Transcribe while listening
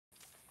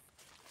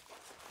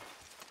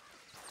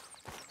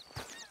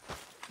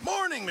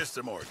morning,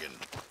 Mr. Morgan.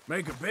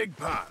 Make a big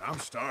pot. I'm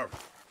starving.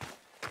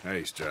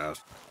 Hey,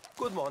 Strauss.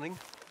 Good morning.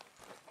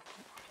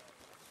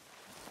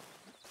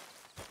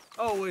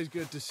 Always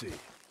good to see you.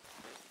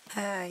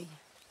 Hey,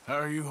 How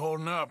are you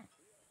holding up?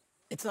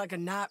 it's like a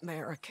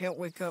nightmare I can't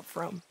wake up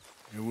from.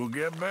 It will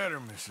get better,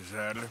 Mrs.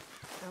 Adler.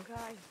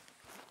 Okay.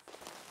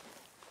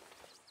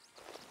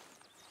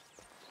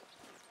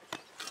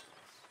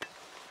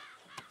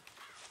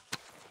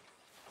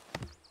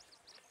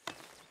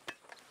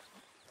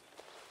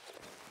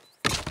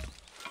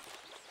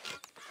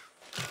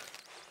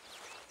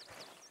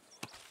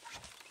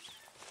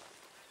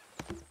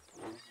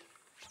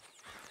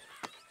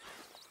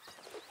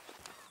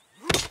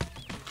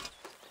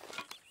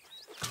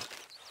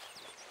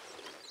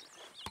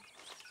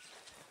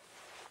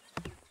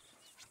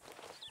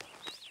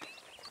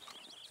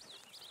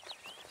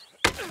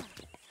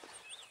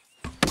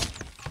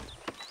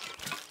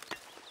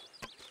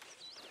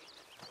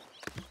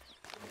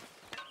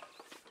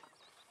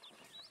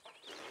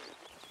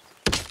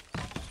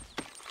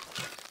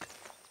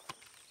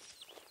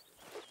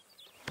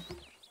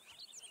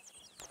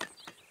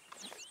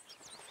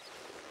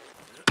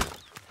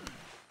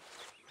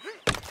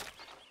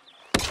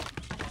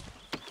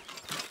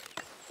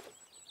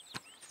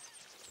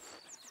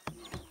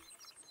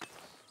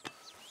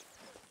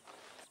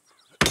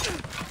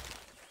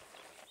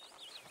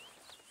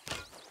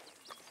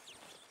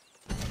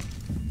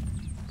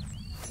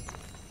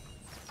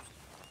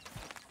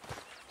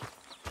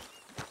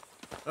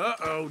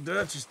 Uh-oh,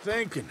 Dutch is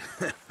thinking.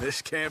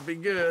 This can't be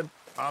good.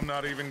 I'm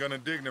not even gonna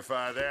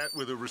dignify that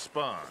with a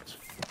response.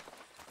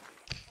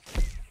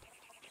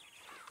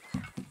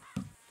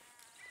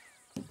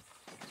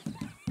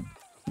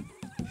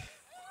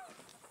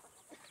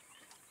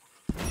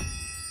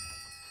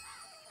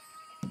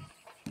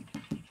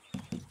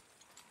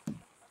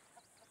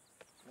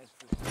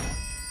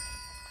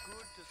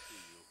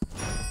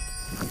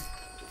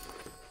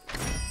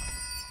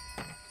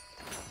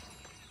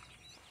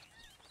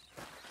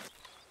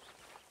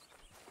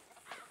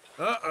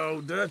 Uh-oh,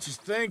 Dutch is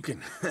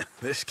thinking.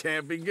 This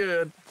can't be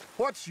good.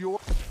 What's your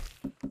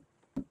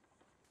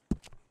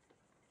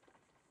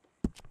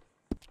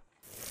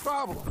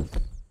problem?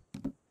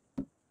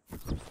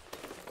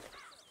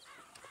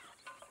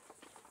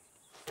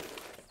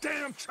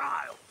 Damn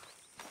child!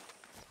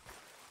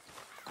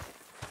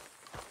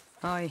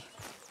 Hi.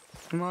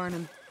 Good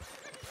morning.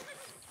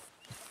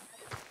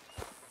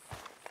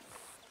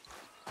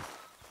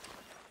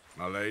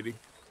 My lady.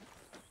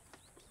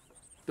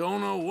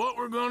 Don't know what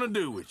we're gonna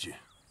do with you.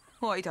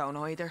 I don't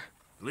either.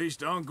 At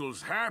least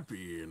Uncle's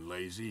happy and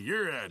lazy.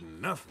 You're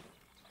adding nothing.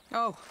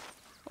 Oh,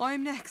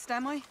 I'm next,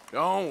 am I?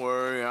 Don't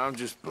worry, I'm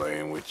just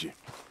playing with you.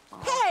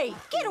 Hey,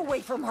 get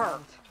away from her!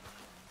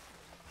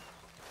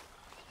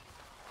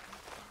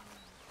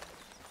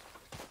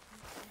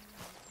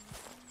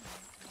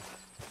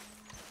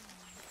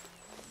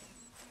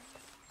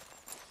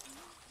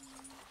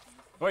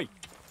 Wait.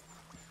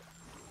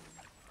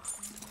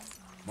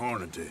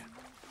 Morning to you.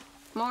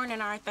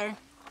 Morning, Arthur.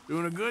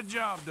 Doing a good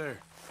job there.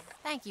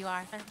 Thank you,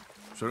 Arthur.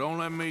 So don't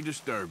let me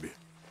disturb you.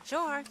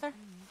 Sure, Arthur.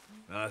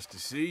 Nice to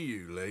see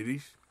you,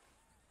 ladies.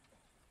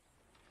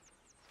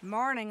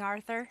 Morning,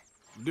 Arthur.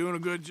 Doing a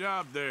good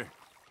job there.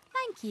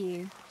 Thank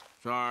you.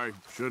 Sorry,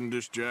 shouldn't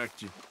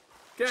distract you.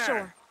 Karen,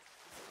 Sure.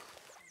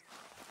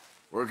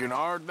 working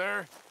hard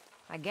there?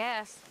 I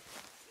guess.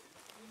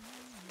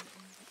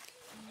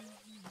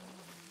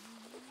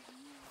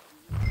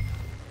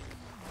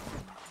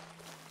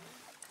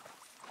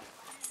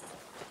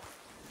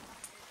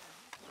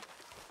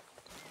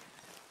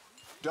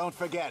 Don't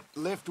forget,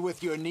 lift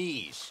with your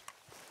knees.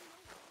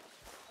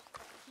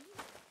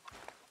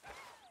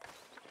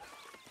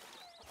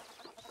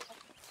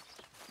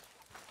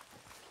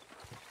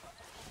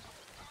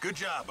 Good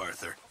job,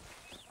 Arthur.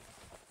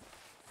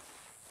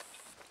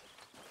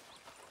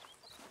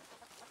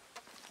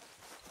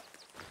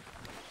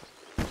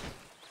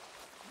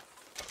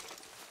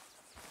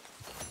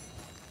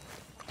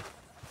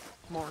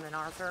 Morning,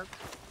 Arthur.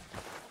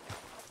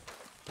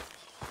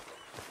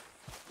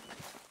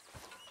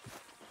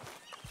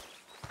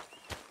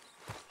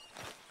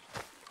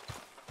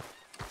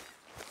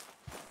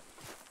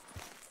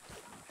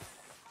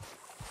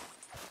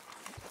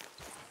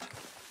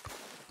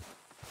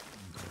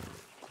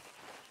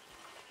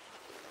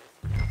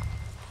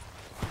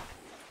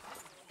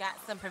 Got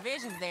some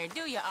provisions there,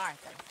 do you,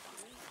 Arthur?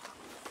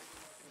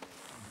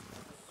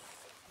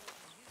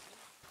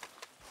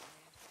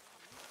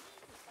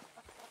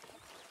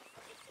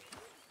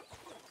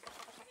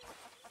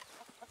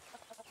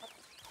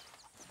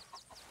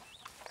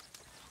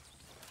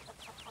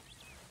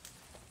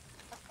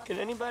 Can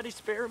anybody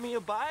spare me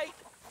a bite?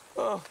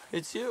 Oh,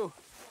 it's you.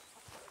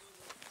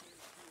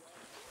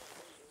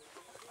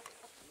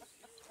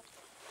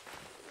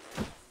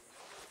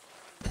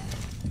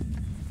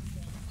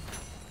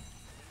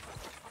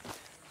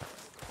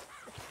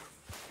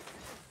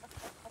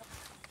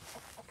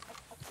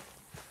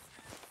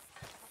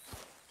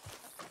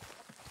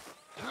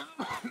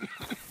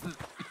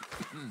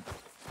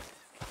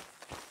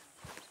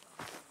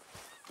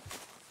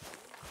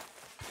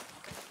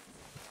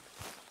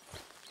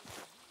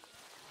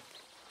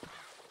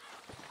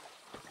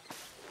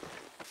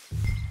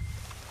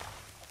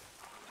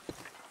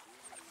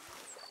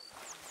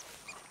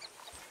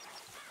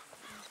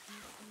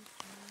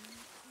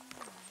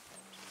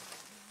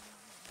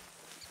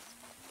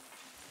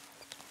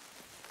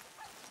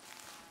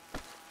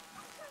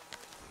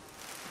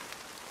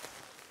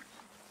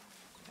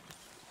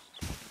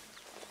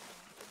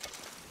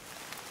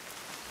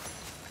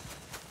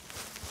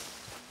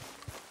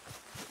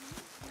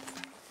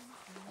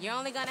 You're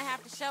only gonna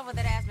have to shovel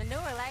that as manure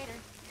later.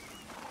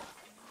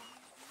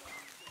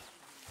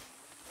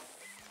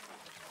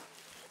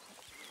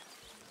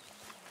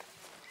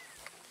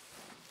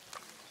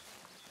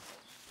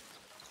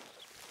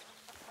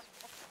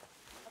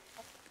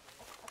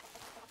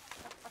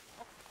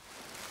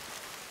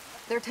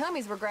 Their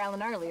tummies were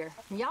growling earlier.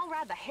 Y'all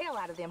ride the hell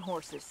out of them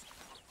horses.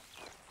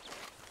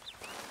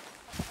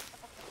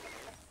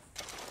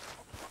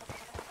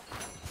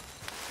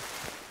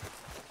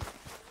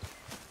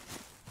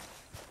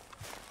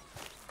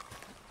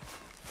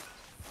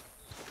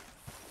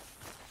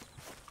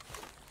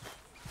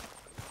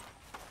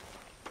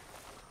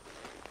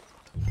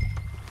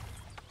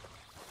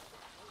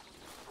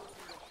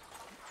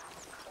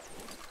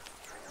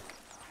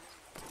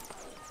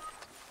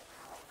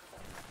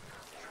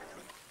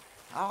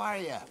 How are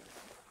you?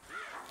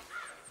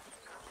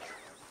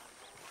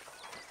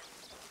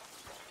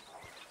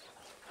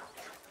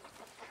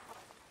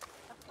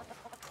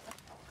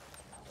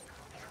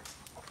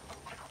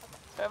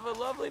 Have a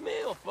lovely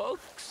meal,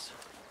 folks.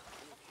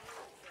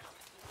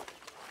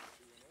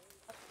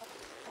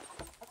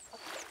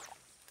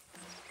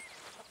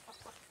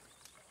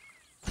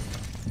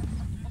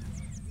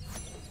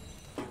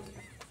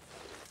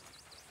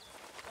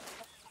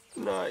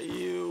 Not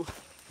you.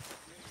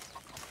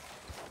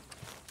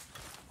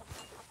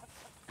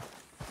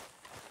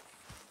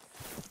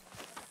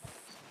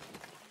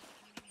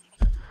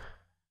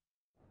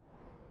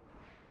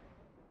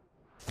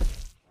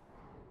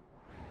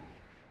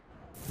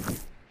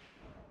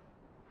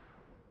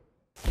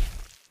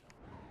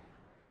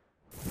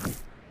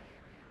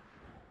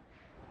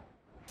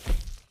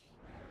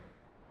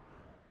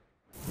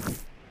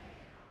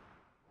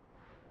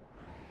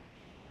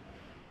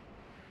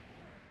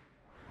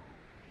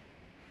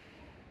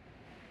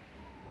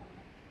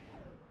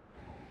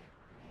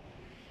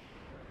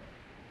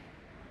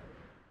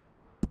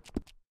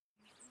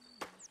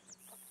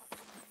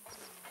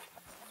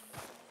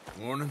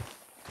 Morning.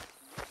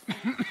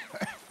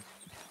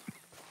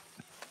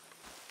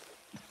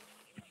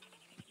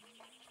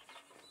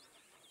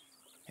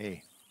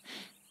 Hey,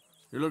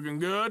 You looking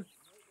good?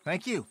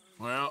 thank you.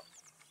 Well,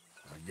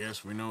 I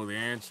guess we know the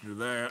answer to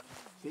that.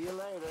 See you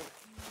later.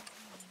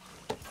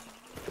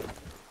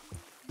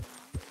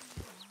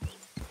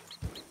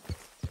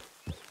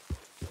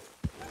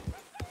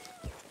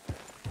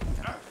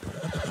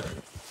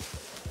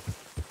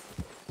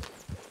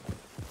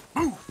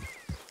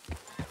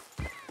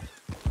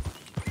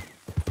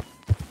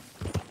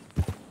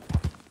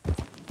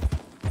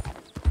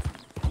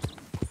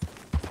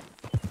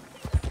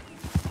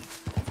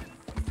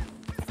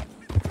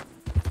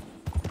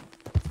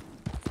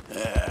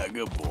 Yeah,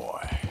 good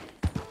boy.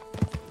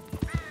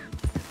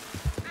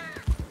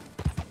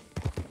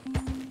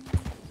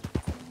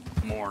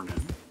 Morning.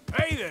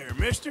 Hey there,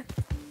 mister.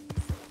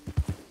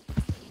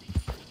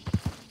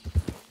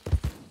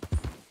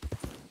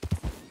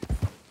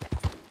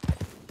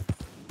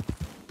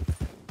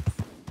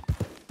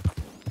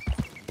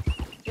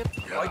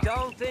 I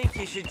don't think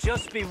you should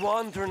just be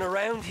wandering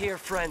around here,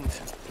 friend.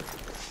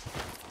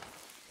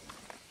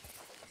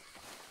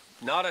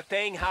 Not a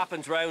thing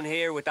happens round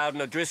here without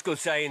an O'Driscoll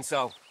saying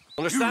so.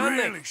 Understand You me?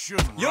 really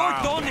shouldn't You're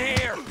rob done me.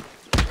 here!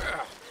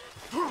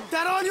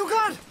 That all you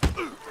got?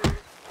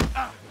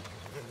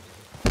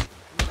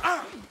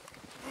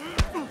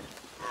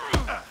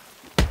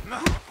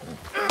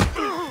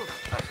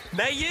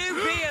 May you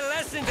be a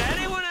lesson to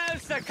anyone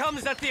else that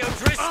comes at the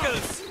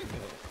O'Driscolls!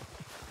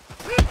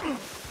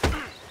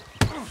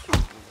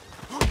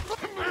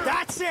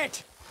 That's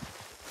it!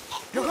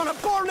 You're gonna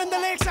burn in the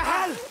lakes of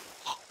hell!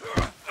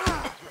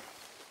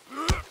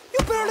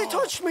 You barely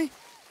touched me!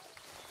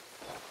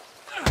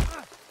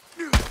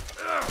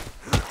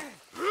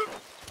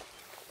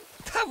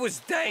 That was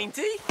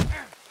dainty!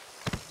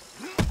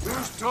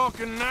 Who's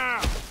talking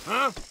now,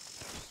 huh?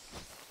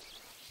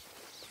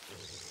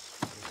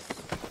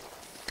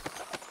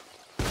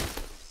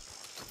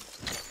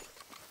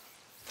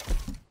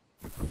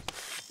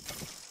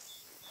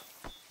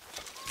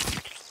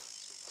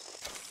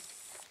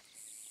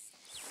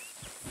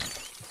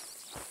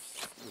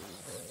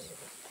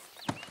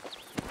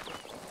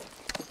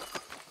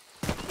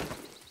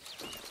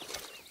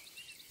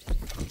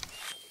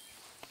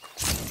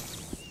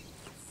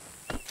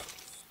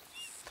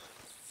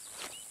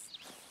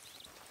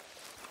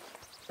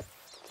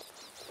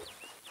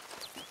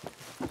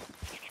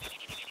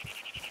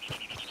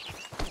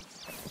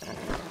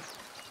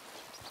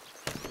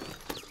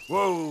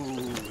 Whoa,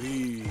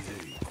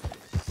 easy.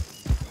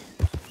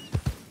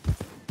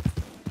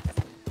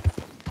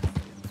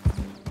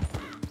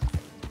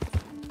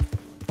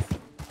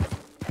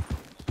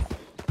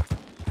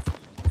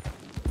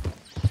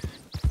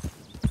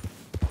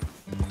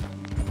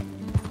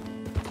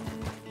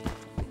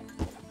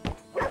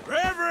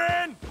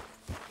 Reverend!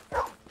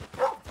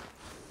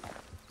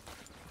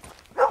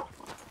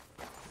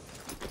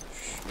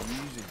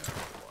 Easy now.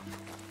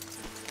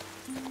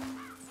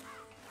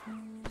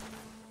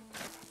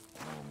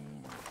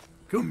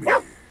 Come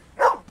here.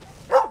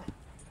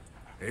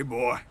 Hey,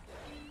 boy.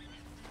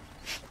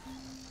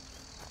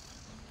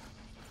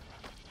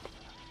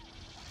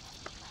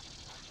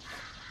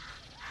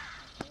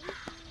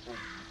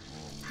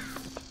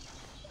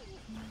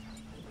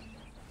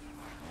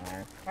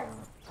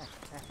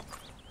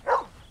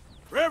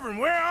 Reverend,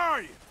 where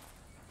are you?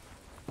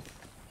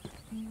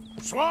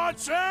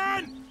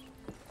 Swanson!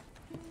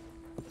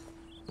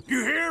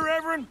 You here,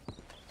 Reverend?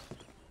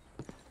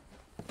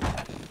 Come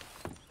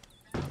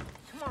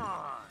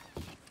on.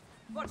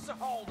 What's the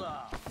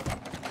holdup?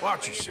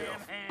 Watch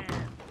yourself.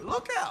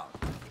 Look out.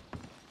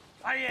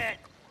 Quiet.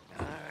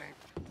 All right.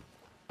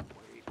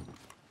 Wait.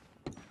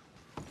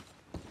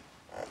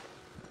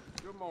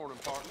 Good morning,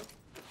 partner.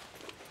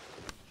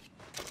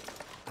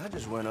 I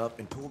just went up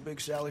and told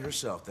Big Sally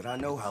herself that I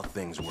know how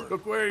things work.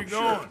 Look where you're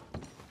going.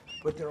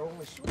 But there are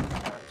only so many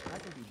times I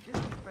can be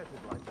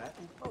disrespected like that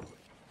in public.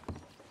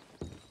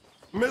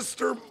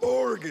 Mr.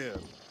 Morgan,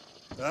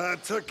 I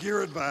took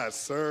your advice,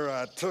 sir.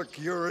 I took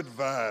your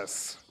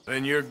advice.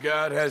 Then your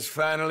god has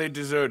finally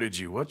deserted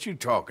you. What you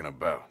talking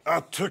about? I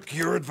took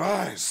your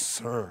advice,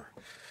 sir.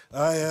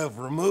 I have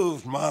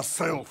removed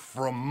myself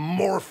from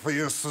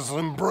Morpheus's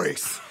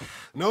embrace.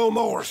 No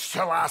more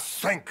shall I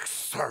sink,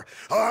 sir.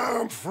 I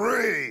am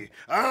free.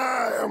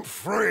 I am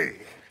free.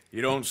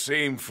 You don't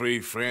seem free,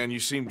 friend. You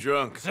seem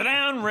drunk. Sit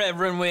down,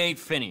 Reverend. We ain't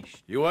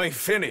finished. You ain't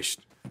finished.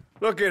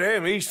 Look at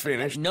him. He's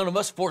finished. None of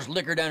us forced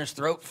liquor down his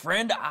throat.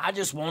 Friend, I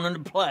just wanted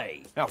to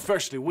play. Now,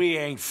 firstly, we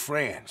ain't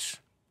friends.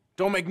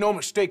 Don't make no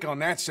mistake on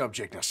that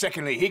subject. Now,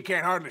 secondly, he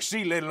can't hardly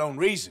see, let alone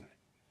reason.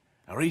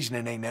 Now,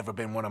 reasoning ain't never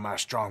been one of my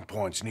strong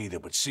points neither,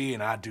 but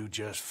seeing I do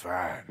just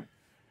fine.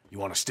 You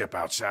want to step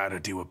outside or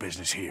deal with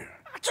business here?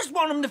 I just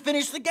want him to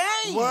finish the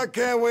game. Why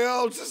can't we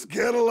all just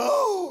get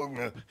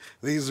along?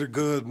 These are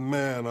good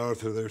men,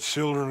 Arthur. They're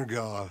children of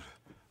God.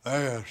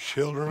 They're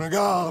children of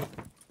God.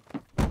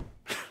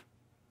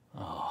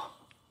 Oh.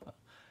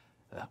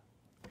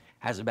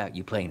 How's about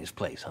you playing his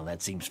place, huh?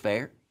 That seems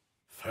fair?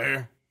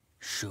 Fair?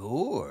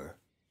 Sure.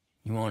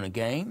 You want a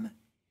game?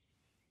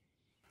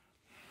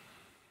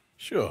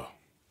 Sure.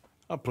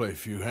 I'll play a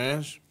few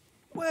hands.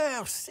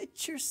 Well,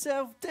 sit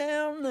yourself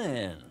down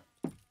then.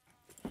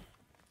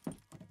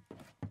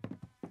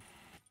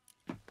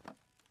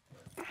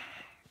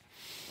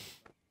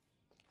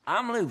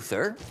 I'm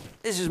Luther.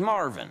 This is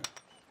Marvin.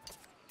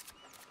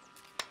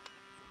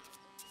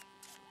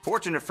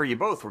 Fortunate for you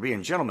both, we're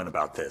being gentlemen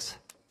about this.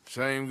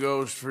 Same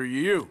goes for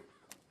you.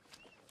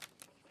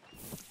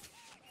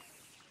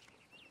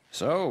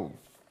 So,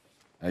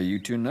 how you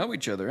two know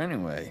each other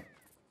anyway?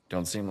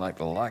 Don't seem like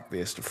the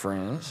likeliest of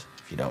friends,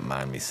 if you don't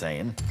mind me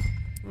saying.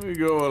 We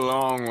go a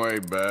long way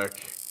back.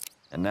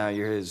 And now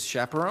you're his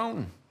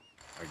chaperone?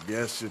 I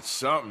guess it's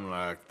something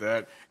like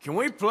that. Can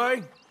we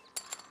play?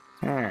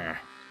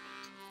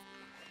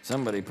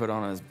 Somebody put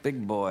on his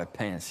big boy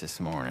pants this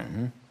morning,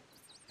 hmm?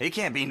 He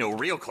can't be no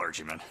real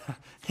clergyman.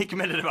 He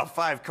committed about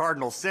 5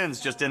 cardinal sins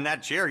just in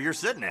that chair you're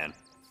sitting in.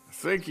 I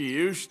think he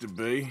used to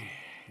be.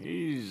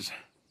 He's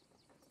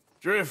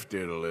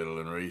drifted a little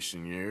in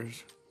recent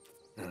years.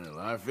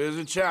 Life is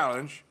a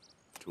challenge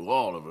to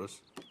all of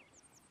us.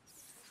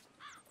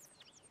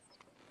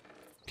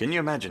 Can you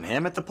imagine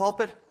him at the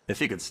pulpit? If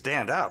he could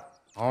stand up.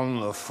 On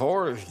the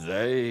 4th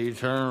day, he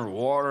turned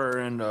water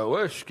into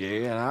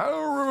whiskey, and I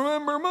don't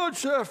remember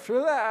much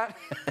after that.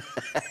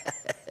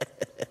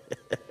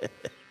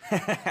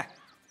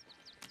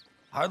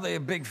 Hardly a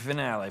big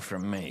finale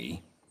from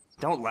me.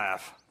 Don't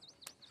laugh.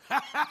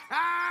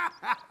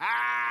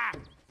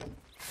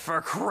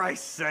 For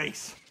Christ's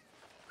sakes.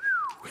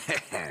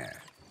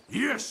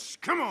 Yes,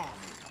 come on.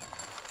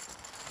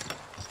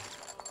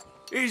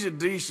 He's a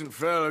decent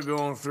fella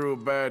going through a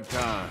bad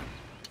time.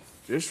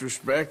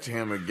 Disrespect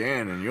him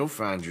again, and you'll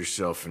find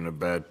yourself in a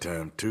bad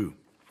time, too.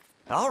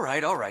 All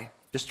right, all right.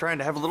 Just trying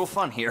to have a little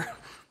fun here.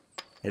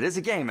 It is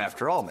a game,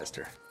 after all,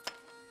 mister.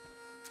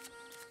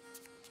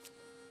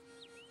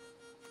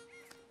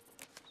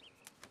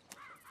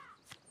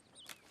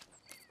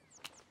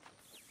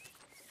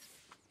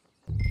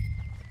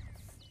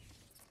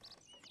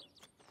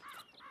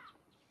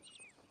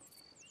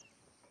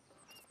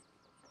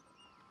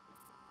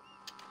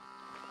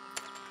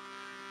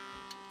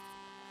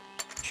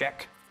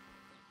 Check.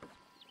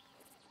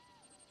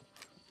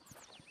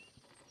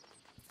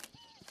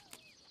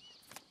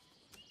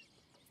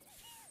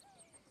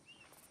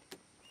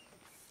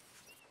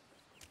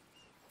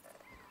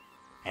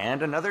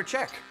 And another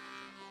check.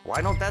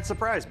 Why don't that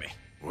surprise me?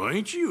 Well,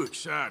 ain't you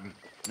exciting?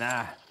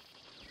 Nah.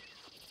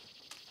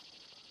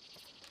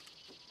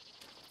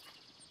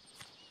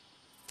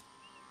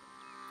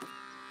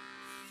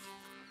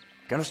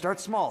 Gonna start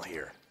small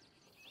here.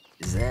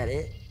 Is that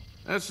it?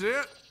 That's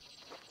it?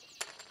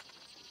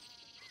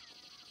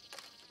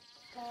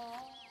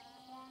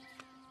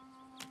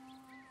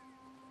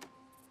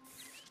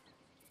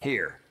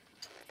 Here.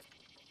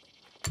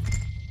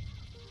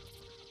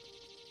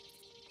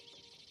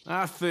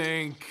 I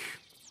think...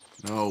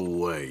 No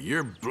way,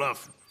 you're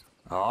bluffing.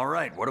 All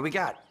right, what do we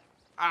got?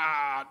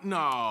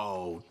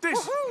 No. This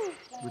is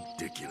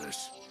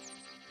ridiculous.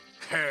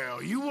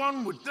 Hell, you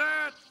won with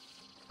that?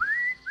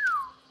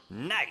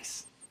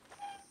 Nice.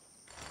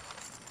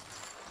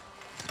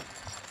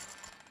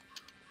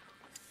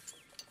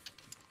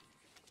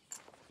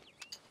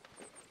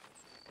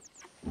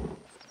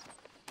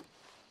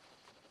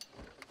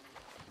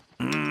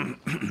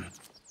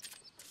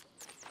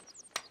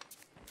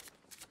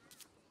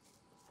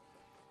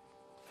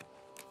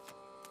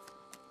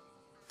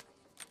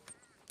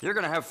 You're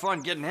gonna have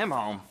fun getting him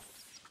home.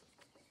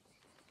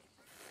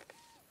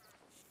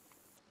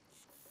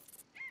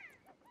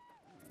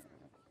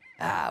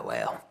 Ah,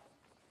 well.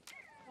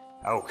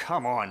 Oh,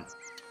 come on.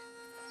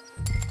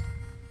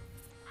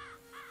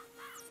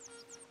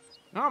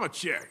 I'ma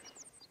check.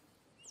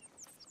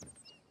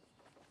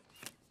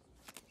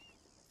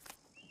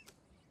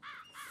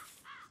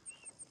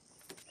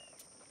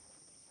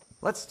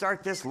 Let's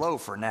start this low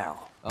for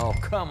now. Oh,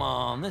 come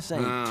on. This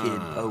ain't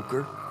kid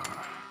poker.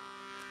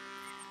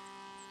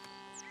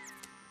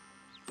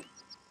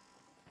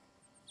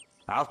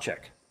 I'll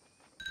check.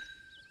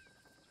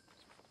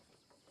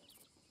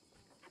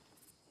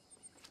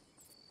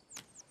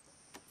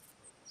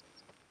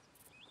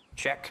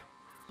 Check.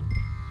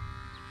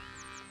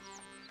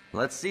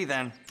 Let's see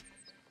then.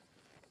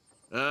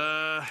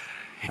 Yes,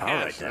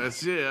 right, then.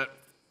 that's it.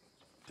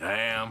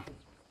 Damn.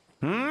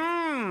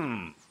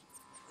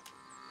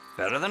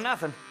 Better than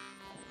nothing.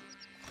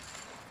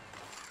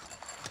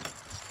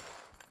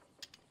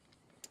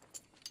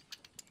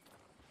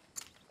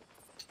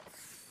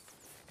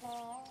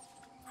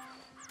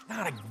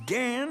 Not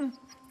again.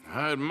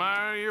 I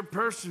admire your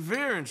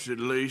perseverance, at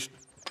least.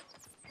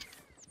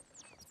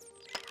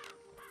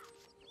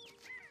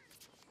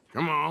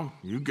 Come on,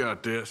 you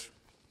got this.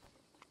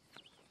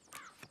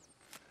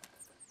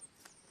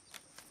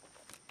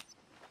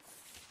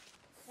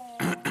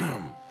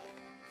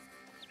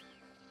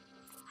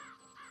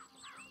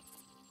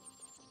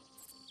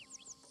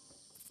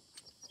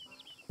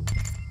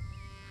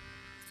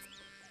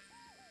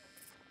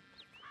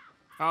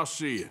 I'll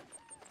see you.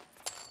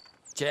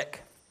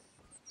 Check.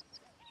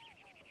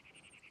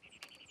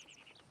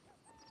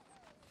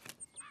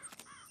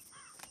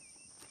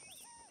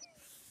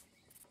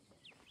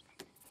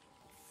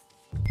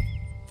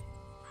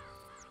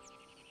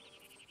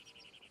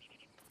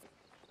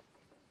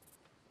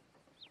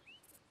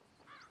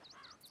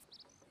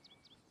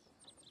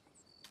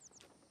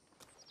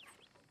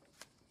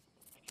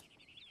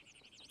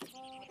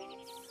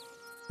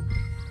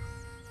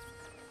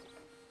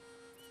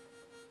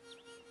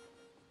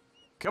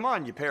 Come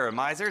on, you pair of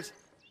misers.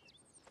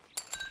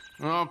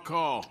 I'll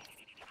call.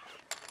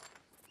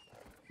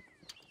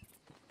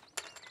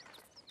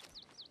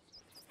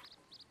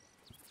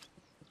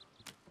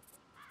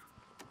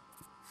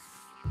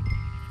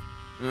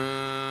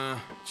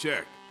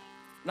 Check.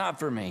 Not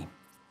for me.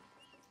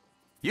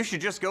 You should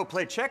just go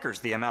play checkers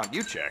the amount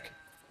you check.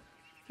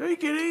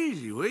 Take it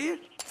easy, will you?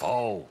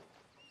 Oh.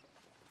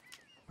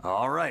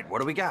 All right,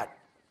 what do we got?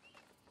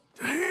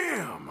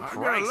 Damn, I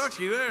Christ. got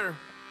lucky there.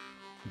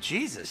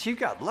 Jesus, you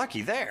got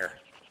lucky there.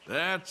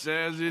 That's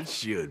as it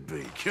should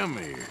be. Come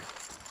here.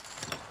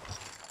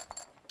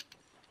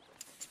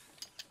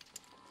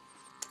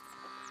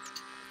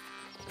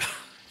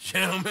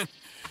 Gentlemen,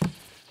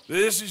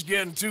 this is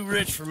getting too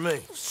rich for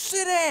me.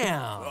 Sit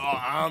down. Oh,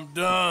 I'm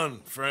done,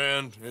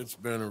 friend. It's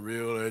been a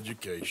real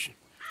education.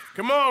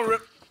 Come on,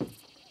 Rip.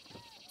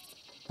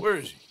 Where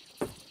is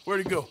he?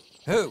 Where'd he go?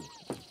 Who?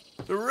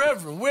 The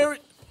Reverend. Where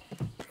it?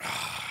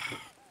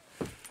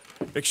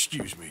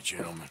 Excuse me,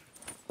 gentlemen.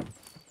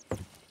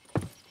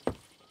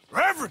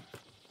 Reverend!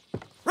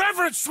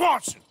 Reverend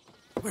Swanson!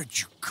 Where'd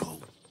you go?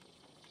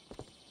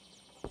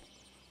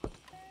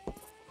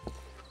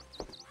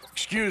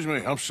 Excuse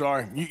me, I'm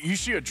sorry. You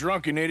see a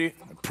drunken idiot,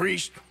 a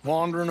priest,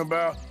 wandering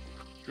about?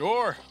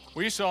 Sure,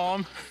 we saw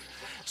him,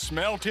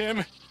 smelt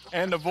him,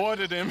 and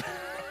avoided him.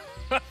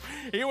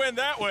 He went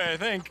that way, I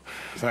think.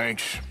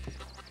 Thanks.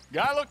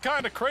 Guy looked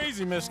kind of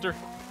crazy, mister.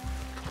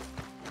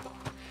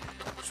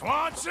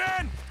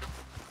 Swanson!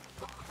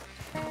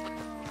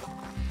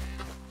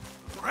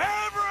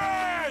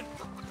 Reverend!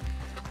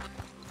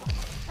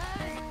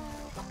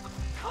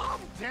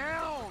 Calm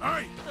down!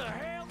 Hey,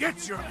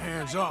 get your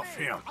hands off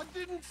him. I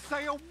didn't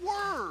say a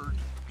word!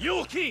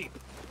 You'll keep.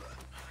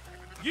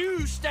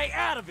 You stay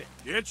out of it!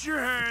 Get your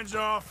hands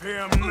off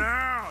him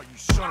now, you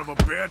son of a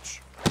bitch.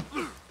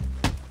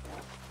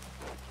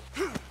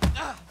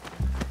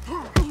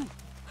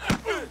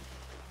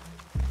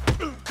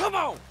 Come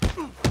on!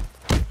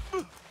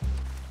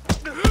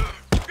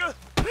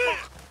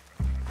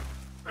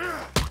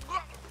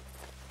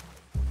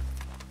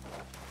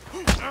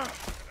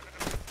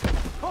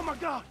 Oh my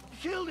God! You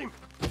killed him!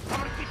 I'm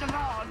gonna get the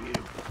law on you!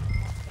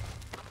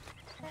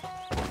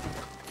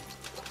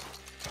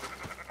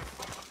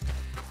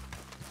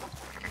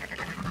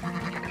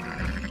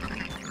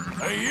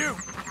 Hey, you!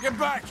 Get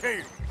back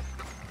here!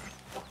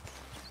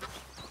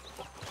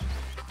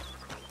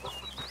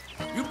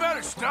 You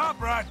better stop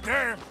right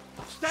there!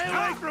 Stay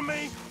away from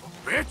me!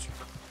 Bitch!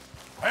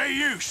 Hey,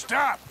 you,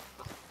 stop!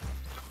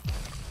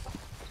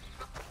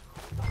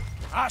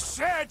 I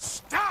said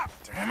stop,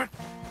 damn it!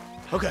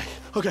 Okay,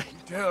 okay.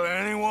 Tell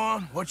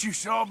anyone what you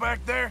saw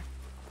back there?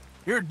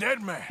 You're a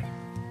dead man.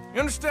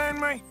 You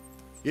understand me?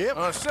 Yep.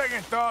 On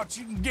second thoughts,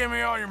 you can give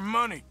me all your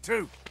money,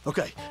 too.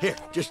 Okay, here,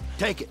 just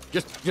take it.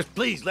 Just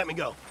please let me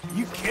go.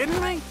 You kidding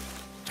me?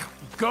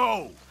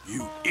 Go,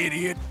 you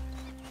idiot.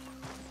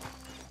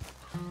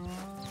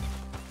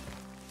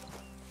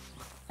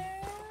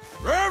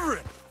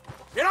 Reverend,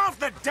 get off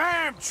the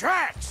damn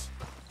tracks!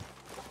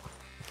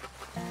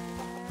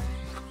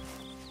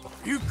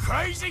 You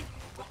crazy?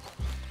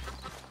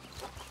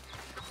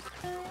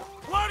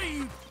 What are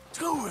you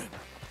doing?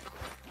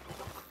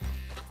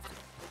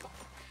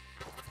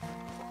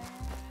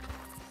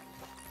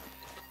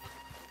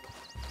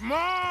 Come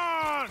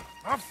on,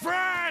 my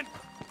friend!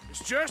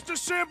 It's just a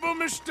simple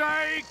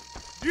mistake.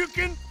 You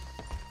can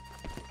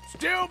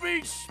still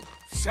be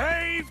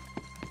saved.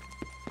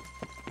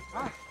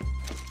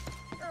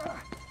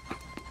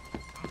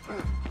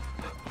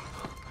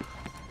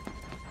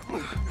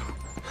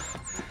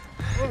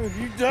 What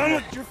have you done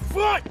with your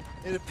foot?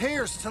 It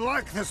appears to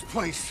like this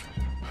place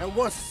and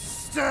wants to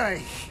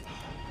stay.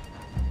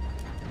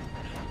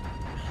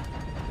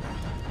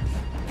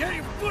 Get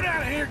your foot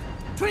out of here!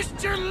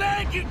 Twist your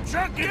leg, you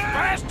drunken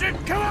bastard!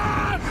 Come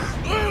on!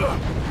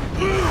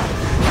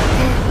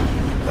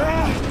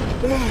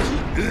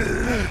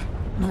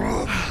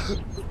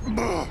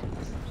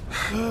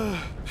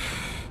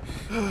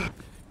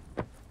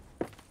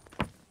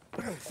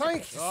 Thank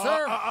you,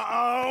 sir.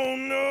 Oh,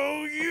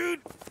 no, you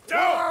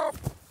don't!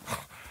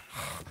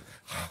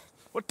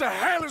 What the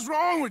hell is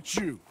wrong with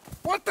you?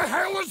 What the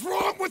hell is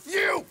wrong with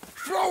you?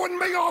 Throwing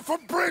me off a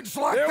bridge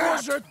like There that?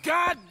 was a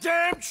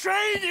goddamn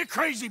train, you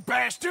crazy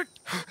bastard!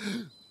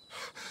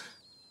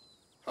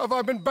 Have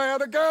I been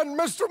bad again,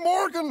 Mr.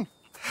 Morgan?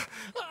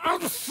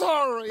 I'm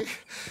sorry.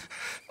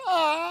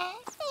 I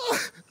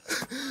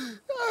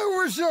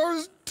wish I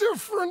was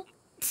different.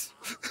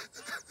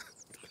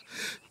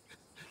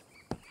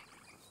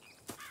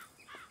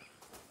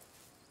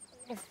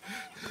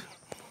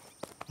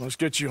 Let's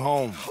get you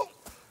home.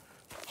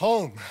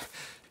 Home?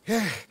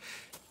 Yeah,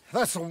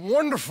 that's a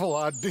wonderful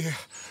idea.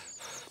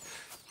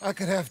 I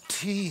could have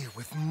tea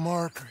with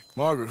Margaret.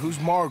 Margaret? Who's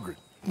Margaret?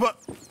 But...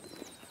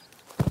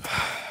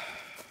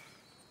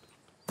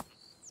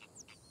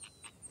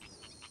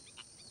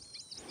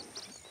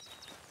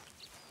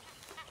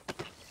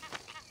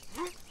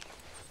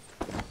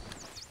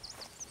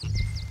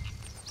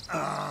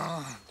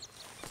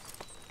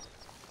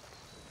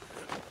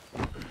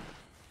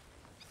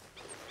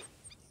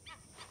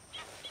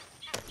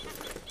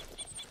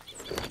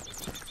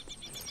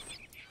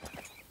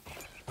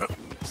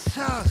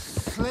 So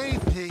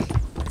sleepy.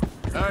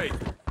 Hey,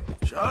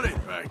 shut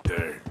it back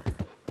there.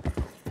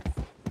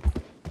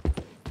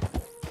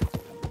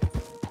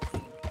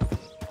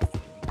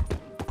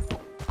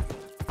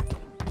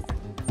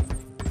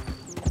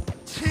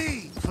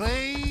 Tea,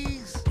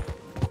 please.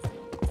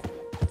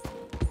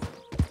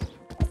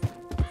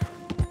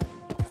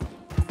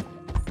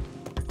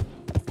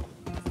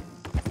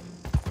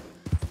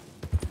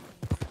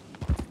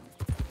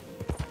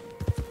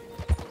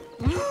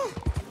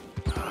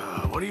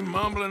 What are you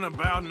mumbling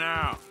about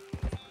now?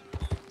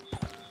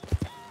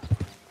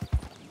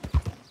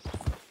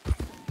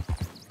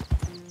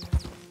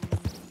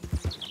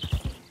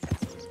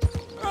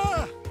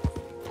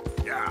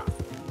 Yeah.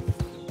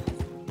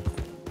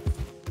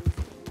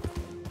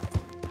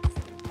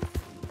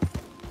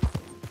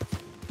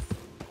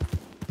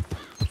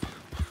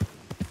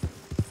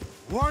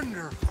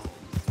 Wonderful.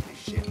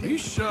 You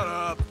shut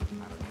up.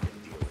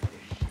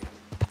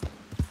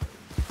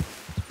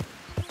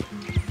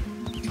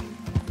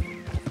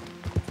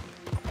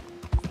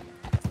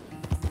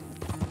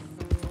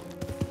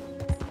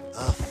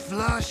 A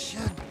flush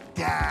of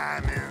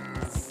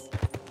diamonds.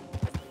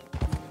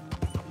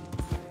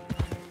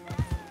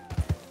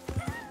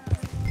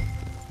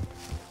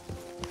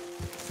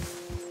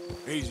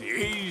 Easy,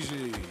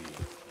 easy.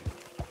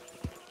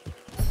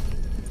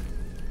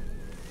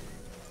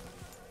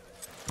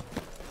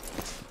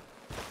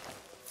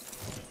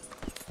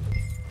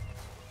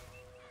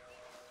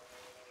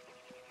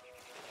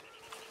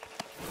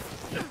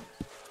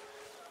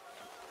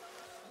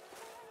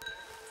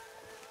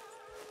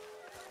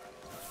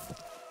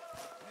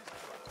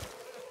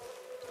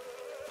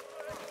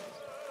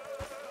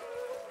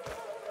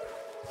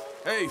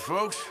 Hey,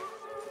 folks.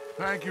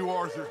 Thank you,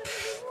 Arthur.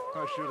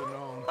 I should have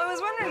known. I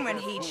was wondering when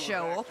he'd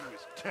show up. To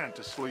his tent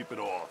to sleep it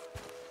off.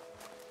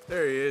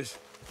 There he is.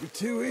 You're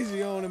too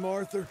easy on him,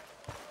 Arthur.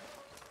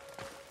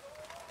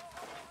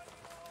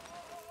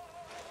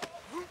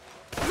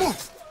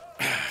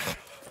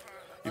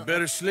 You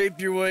better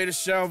sleep your way to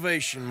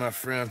salvation, my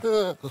friend.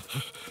 Oh,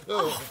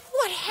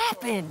 what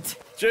happened?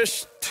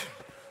 Just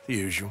the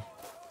usual.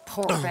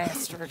 Poor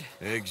bastard.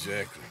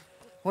 Exactly.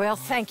 Well,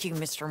 thank you,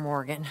 Mr.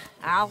 Morgan.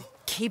 I'll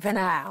keep an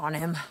eye on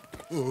him.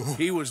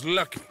 He was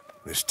lucky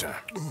this time.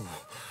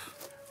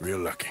 Real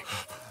lucky.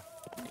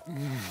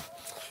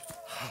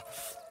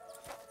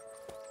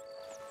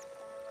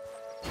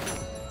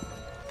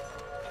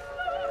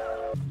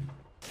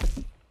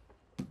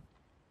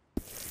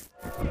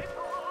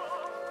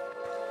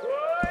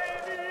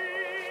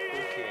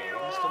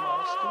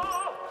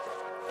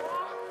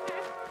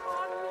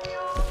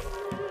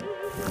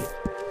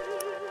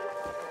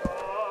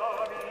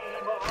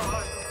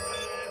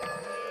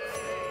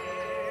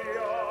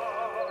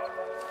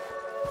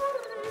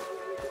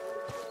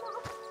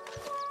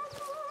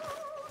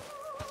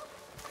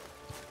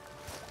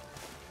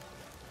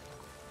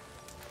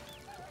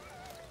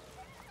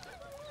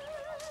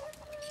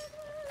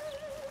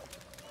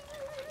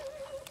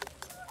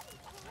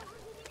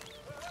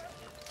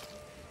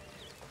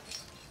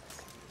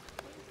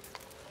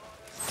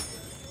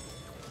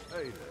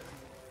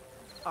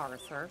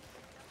 Arthur.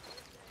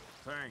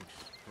 Thanks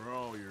for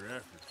all your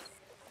efforts.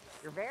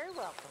 You're very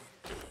welcome.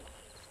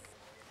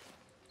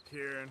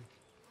 Kieran,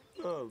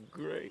 Oh,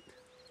 great.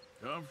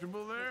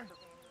 comfortable there?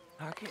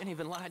 I can't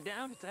even lie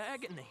down. It's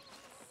agony.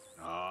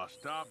 Aw,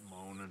 stop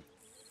moaning.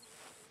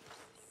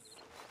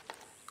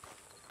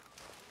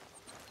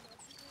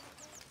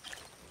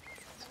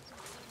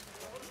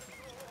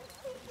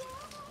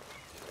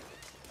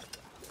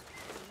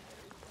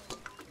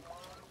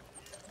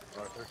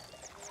 Arthur.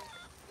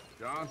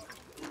 John?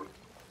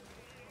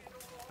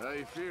 How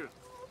you feel?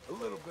 A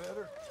little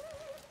better.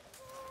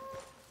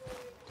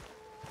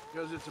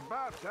 Because it's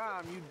about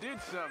time you did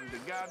something to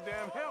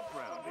goddamn help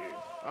around here.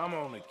 I'm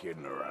only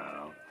kidding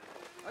around.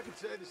 I could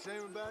say the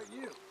same about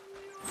you.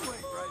 You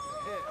ain't right in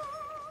the head.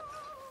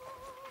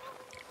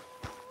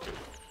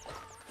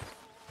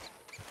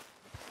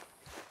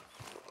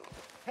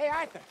 Hey,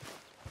 Arthur.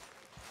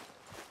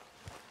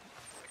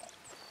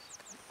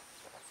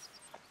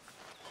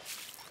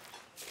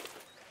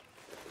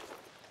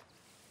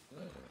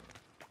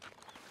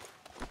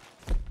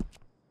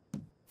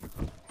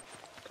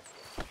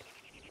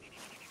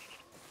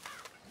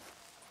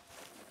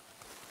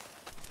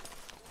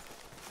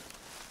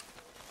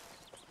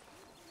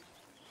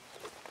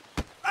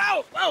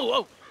 Oh, oh,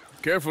 oh!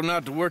 Careful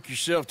not to work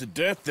yourself to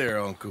death there,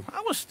 Uncle.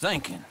 I was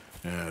thinking.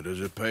 Yeah,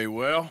 does it pay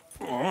well?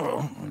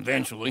 Oh,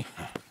 eventually.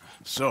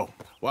 So,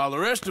 while the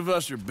rest of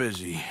us are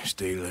busy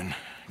stealing,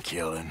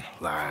 killing,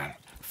 lying,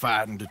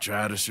 fighting to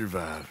try to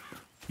survive,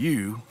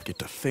 you get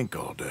to think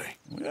all day.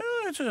 Well,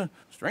 it's a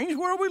strange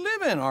world we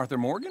live in, Arthur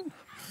Morgan.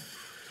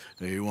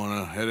 Do you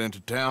want to head into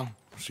town?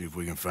 See if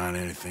we can find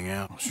anything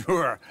out?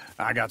 Sure.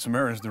 I got some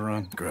errands to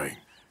run. Great.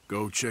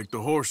 Go check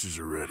the horses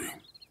are ready.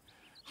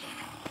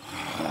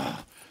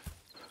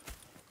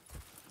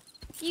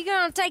 You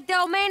gonna take the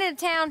old man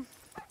into town?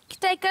 You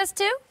take us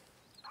too?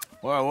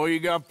 Well, what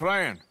you got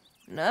planned?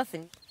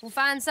 Nothing. We'll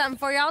find something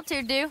for y'all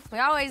to do. We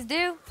always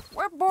do.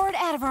 We're bored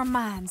out of our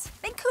minds.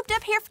 Been cooped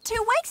up here for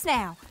 2 weeks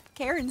now.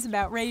 Karen's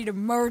about ready to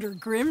murder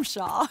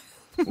Grimshaw.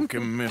 Well,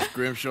 can Miss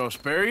Grimshaw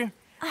spare you?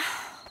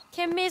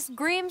 Can Miss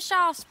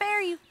Grimshaw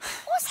spare you?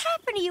 What's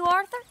happened to you,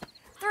 Arthur?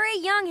 3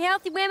 young,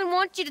 healthy women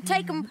want you to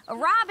take them a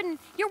robbing.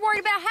 You're worried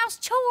about house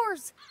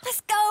chores.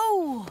 Let's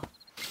go.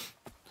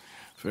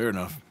 Fair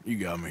enough. You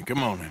got me.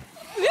 Come on then.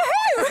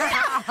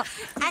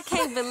 I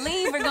can't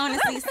believe we're going to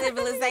see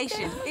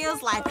civilization.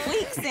 Feels like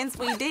weeks since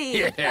we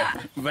did. Yeah,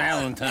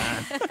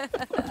 Valentine.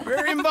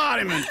 Very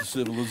embodiment of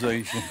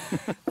civilization.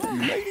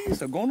 You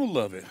ladies are gonna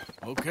love it.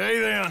 Okay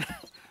then.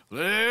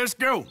 Let's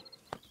go.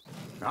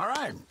 All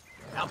right.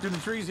 Out through the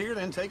trees here,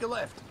 then take a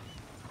left.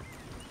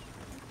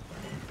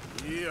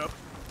 Yep.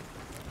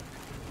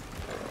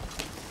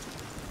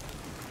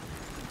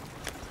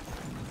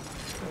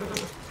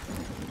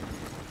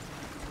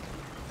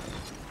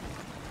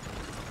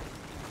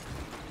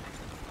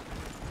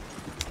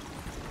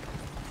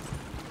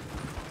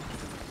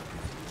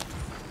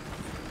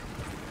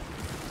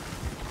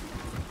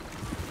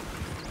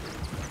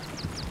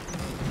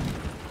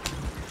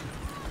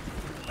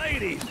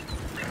 Ladies,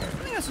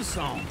 dance a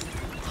song.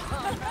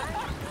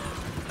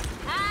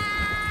 I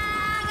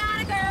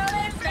got a girl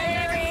in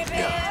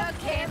Berryville.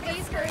 Can't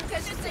be screwed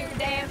because she's too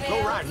damn ill.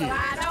 Go right so here. I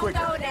It's don't quicker.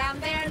 go down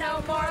there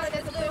no more.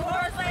 There's a blue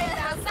horse waiting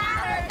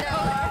outside her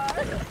door.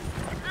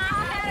 I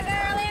had a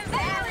girl in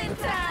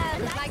Valentine.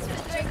 Likes to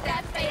drink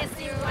that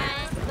fancy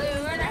wine.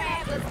 Blue in her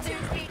hat was 2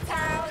 feet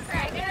tall.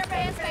 Crack in her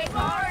pants paid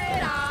for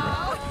it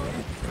all.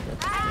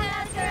 I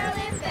had a girl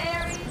in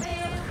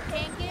Berryville.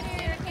 Can't get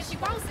her because she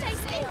won't stay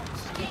still.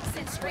 She kicks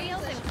and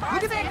squeals and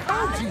Look at that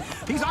coach.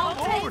 He's all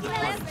over the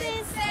less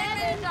place.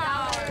 than $7.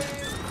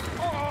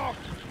 Oh,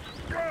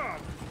 God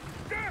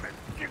damn it!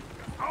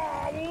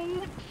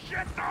 Oh,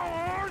 shit, the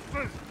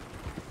horses!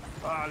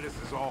 Ah, this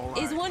is all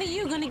right. Is one of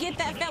you going to get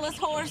that fella's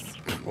horse?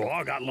 Well,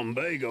 I got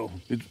lumbago.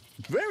 It's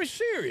very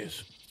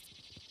serious.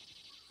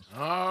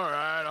 All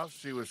right, I'll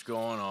see what's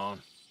going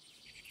on.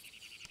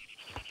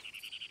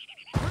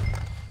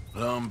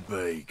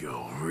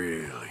 Lumbago,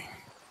 really?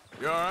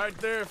 You all right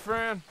there,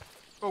 friend?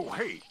 Oh,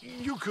 hey,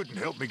 you couldn't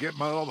help me get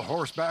my other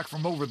horse back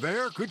from over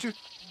there, could you?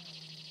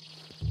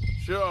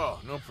 Sure,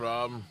 no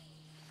problem.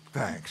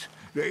 Thanks.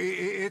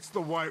 It's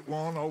the white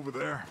one over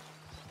there.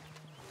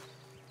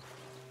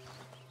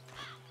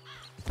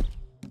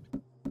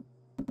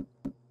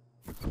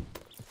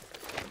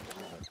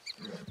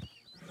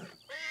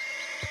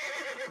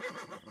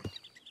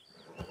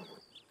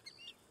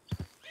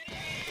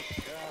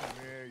 Come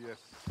here, you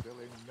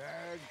silly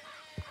nag.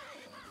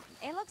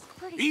 It looks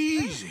pretty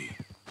Easy.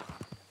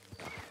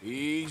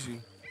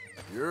 Easy.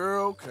 You're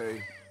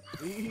okay.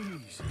 Easy.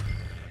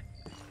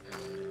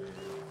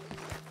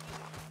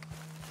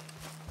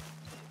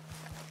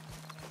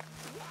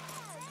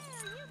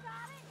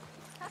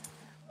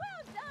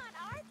 Well done,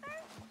 Arthur.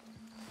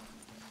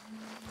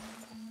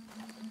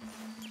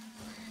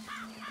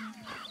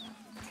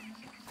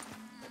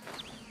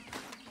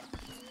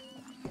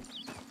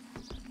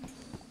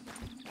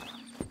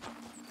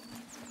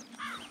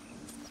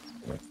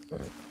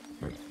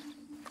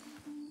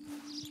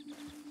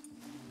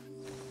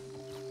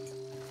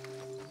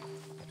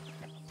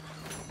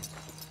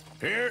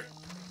 Here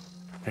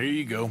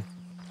you go.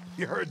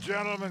 You're a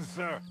gentleman,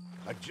 sir.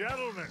 A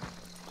gentleman.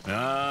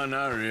 No,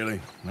 not really.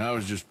 I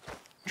was just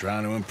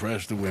trying to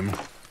impress the women.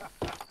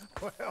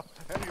 Well,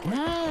 anyway. Come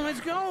on,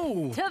 let's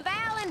go. To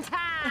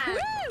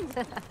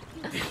Valentine!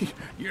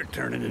 You're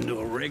turning into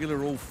a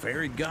regular old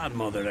fairy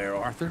godmother there,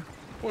 Arthur.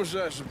 What's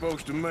that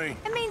supposed to mean?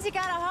 It means you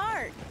got a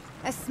heart.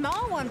 A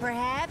small one,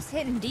 perhaps,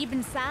 hidden deep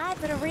inside,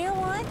 but a real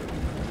one.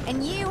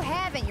 And you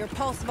haven't, you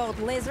repulsive old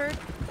lizard.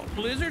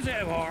 Lizards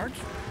have hearts.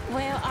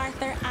 Well,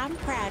 Arthur, I'm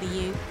proud of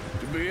you.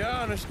 To be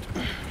honest,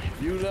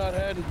 if you lot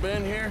hadn't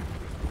been here,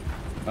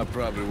 I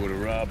probably would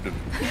have robbed him.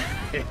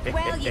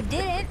 Well, you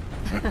didn't.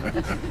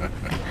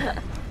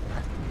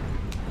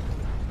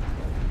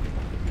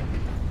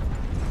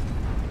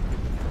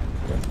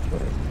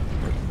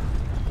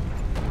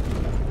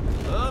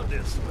 Love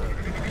this.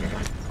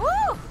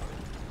 Woo!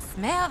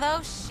 Smell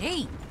those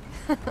sheep.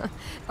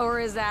 Or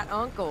is that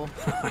Uncle?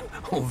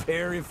 Oh,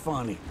 very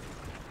funny.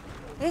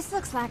 This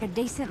looks like a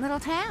decent little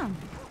town.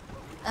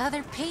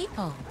 Other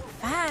people,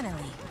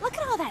 finally. Look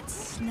at all that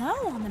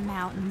snow on the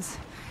mountains.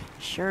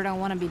 Sure don't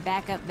want to be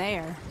back up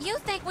there. You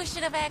think we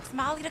should have asked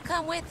Molly to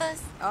come with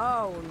us?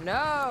 Oh,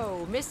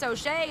 no. Miss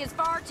O'Shea is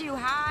far too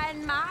high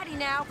and mighty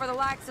now for the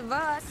likes of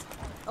us.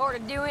 Or to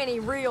do any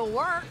real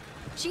work.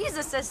 She's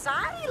a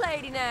society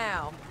lady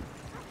now.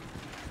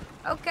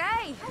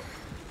 Okay.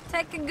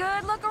 Take a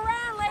good look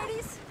around,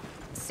 ladies.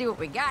 See what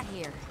we got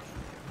here.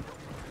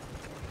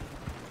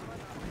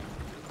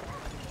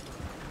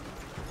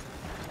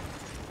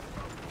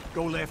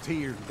 Go left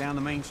here, down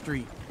the main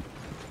street.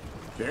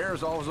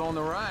 There's always on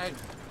the right.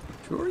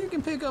 Sure you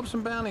can pick up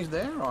some bounties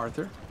there,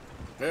 Arthur.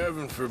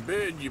 Heaven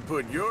forbid you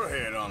put your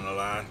head on the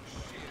line.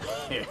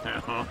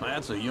 Yeah,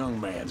 that's a young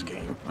man's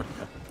game.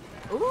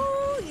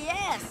 Ooh,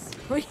 yes.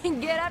 We can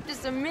get up to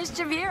some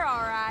mischief here,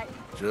 all right.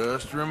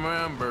 Just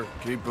remember,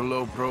 keep a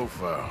low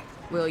profile.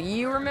 Will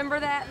you remember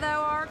that, though,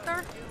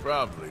 Arthur?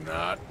 Probably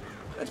not.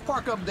 Let's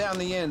park up down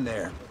the end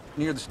there,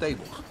 near the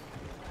stables.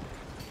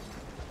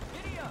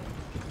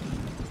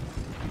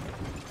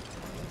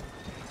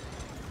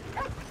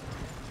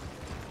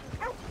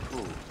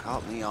 Ooh,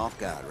 caught me off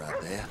guard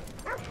right there.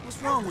 What's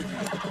wrong with you?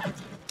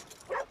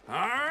 All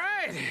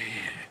right.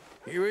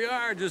 Here we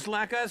are, just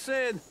like I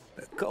said.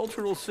 The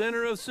cultural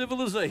center of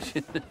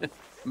civilization.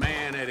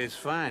 Man at his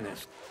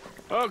finest.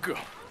 Uncle,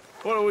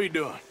 what are we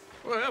doing?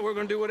 Well, we're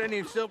gonna do what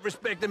any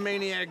self-respecting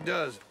maniac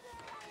does.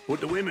 Put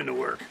the women to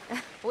work.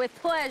 With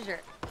pleasure.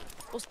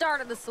 We'll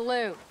start at the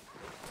saloon.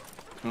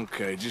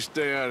 Okay, just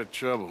stay out of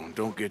trouble and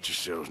don't get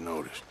yourselves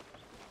noticed.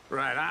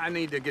 Right, I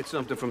need to get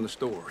something from the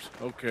stores.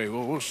 Okay,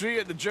 well, we'll see you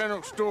at the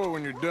general store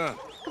when you're done.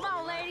 Come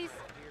on, ladies.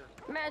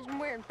 Imagine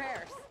we're in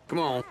Paris. Come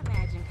on.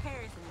 Imagine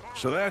Paris and that.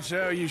 So that's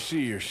how you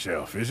see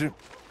yourself, is it?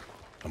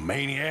 A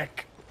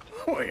maniac?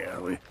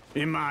 Well,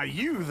 in my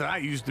youth, I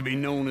used to be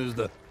known as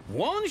the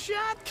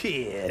one-shot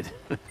kid.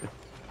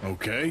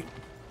 Okay.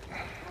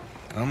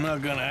 I'm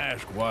not gonna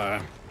ask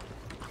why.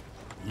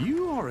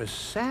 You are a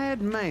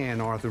sad man,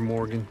 Arthur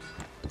Morgan.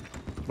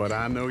 But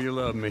I know you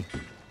love me.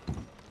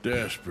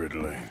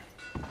 Desperately.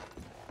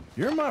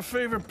 You're my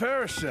favorite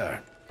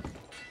parasite.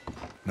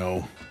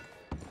 No.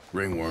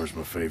 Ringworm's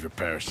my favorite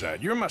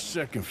parasite. You're my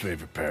second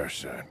favorite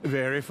parasite.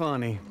 Very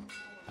funny.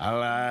 I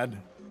lied.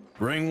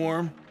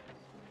 Ringworm,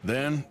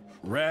 then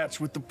rats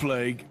with the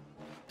plague,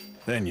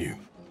 then you.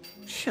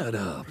 Shut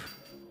up.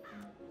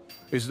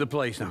 This is the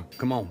place now.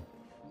 Come on.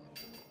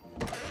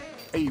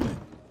 Evening.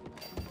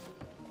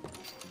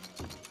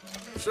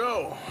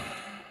 So,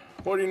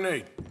 what do you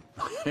need?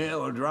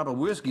 Hell, a drop of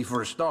whiskey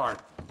for a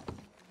start.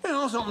 You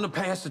know, something to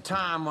pass the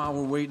time while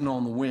we're waiting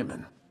on the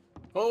women.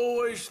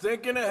 Always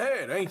thinking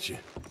ahead, ain't you?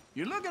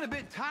 You're looking a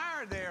bit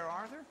tired there,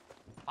 Arthur.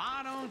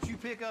 Why don't you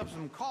pick up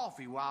some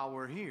coffee while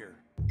we're here?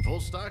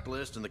 Full stock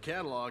list in the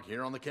catalog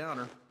here on the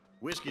counter.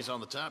 Whiskey's on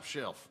the top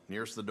shelf,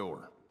 nearest the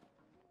door.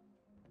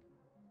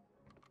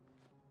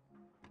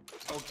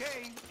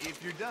 Okay,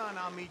 if you're done,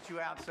 I'll meet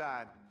you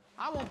outside.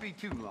 I won't be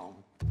too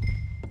long.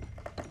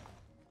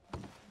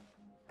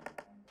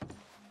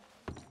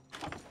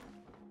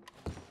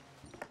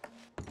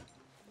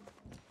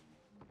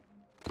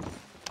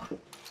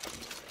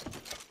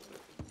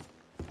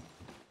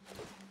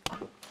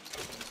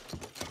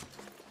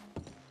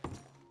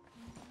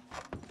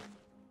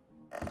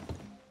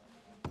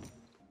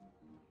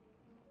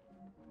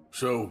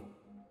 So,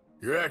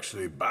 you're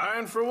actually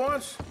buying for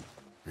once?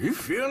 Are you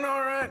feeling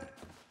all right?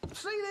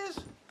 See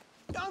this?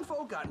 Young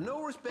folk got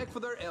no respect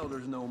for their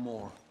elders no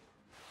more.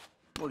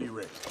 What do you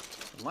reckon?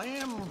 The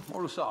lamb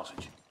or the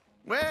sausage?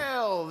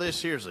 Well,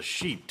 this here's a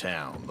sheep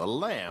town. The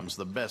lamb's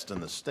the best in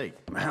the state.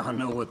 Now I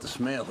know what the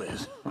smell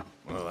is.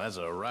 Well, that's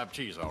a ripe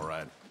cheese, all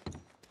right.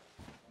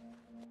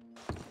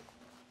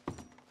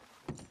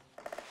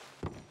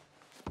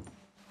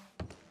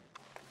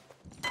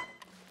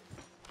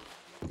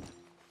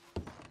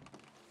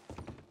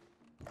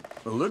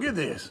 Well, look at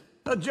this.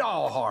 A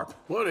jaw harp.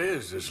 What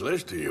is this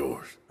list of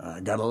yours? I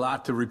got a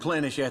lot to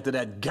replenish after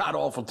that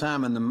god-awful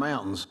time in the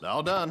mountains.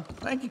 All done.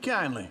 Thank you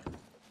kindly.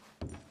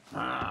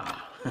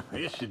 Ah,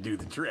 this should do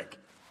the trick.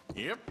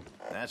 Yep.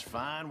 That's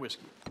fine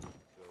whiskey.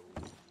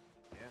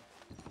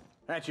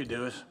 That should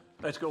do us.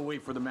 Let's go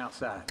wait for them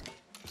outside.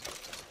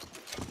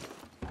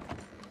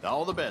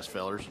 All the best,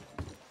 fellers.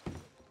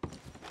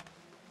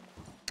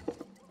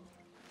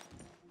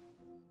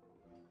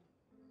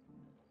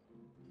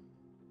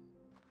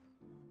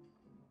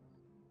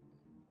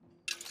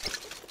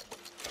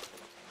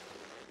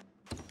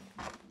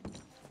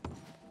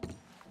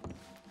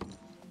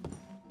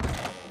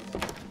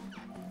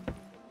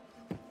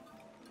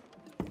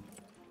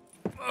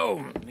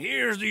 Oh,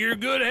 here's to your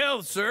good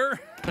health, sir.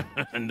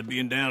 And to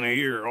being down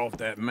here off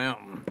that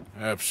mountain.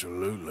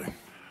 Absolutely.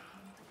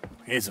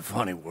 It's a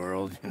funny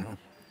world, you know.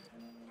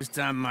 This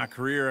time in my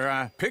career,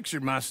 I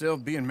pictured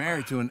myself being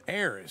married to an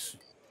heiress.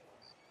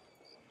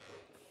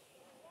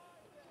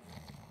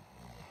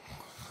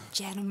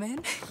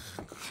 Gentlemen,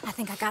 I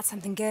think I got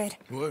something good.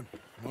 What?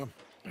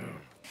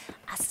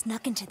 I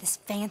snuck into this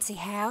fancy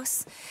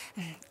house,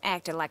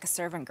 acted like a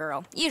servant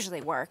girl.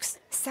 Usually works.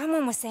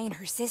 Someone was saying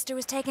her sister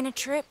was taking a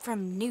trip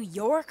from New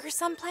York or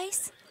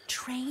someplace.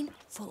 Train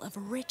full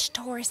of rich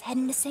tourists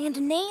heading to Saint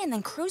Denis and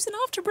then cruising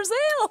off to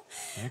Brazil.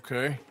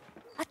 Okay.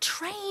 A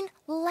train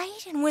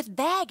laden with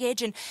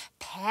baggage and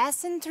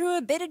passing through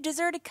a bit of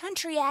deserted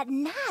country at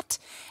night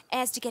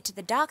as to get to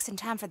the docks in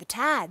time for the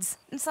tides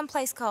in some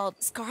place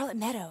called Scarlet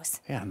Meadows.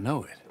 Yeah, I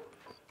know it.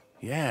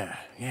 Yeah,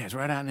 it's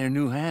right out near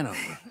New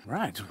Hanover.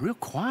 Right, it's real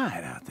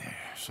quiet out there.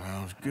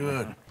 Sounds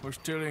good. Where's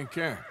Tilly and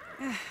Karen?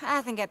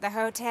 I think at the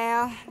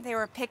hotel. They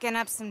were picking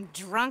up some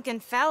drunken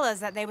fellas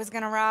that they was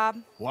gonna rob.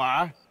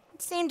 Why?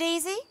 It seemed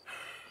easy.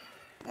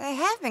 They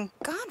have been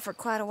gone for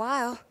quite a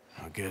while.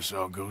 I guess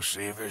I'll go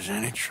see if there's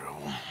any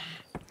trouble.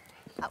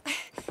 Oh,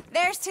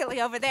 there's Tilly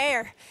over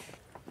there.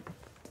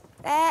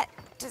 That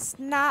does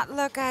not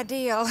look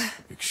ideal.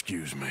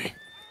 Excuse me.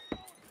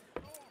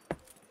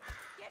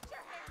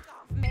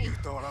 Me. You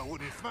thought I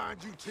wouldn't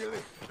find you, Tilly?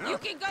 You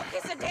can go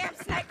kiss a damn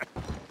snake.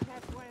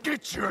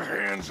 Get your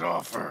hands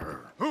off of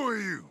her. Who are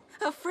you?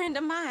 A friend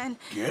of mine.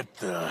 Get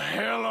the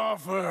hell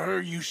off of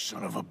her, you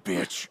son of a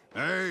bitch.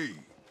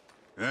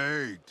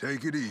 Hey,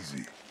 take it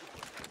easy.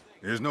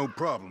 There's no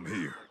problem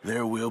here.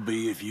 There will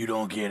be if you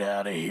don't get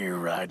out of here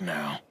right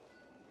now.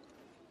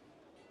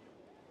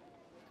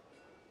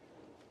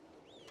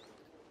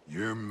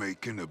 You're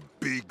making a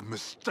big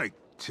mistake,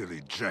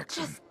 Tilly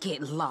Jackson. Just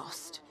get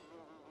lost.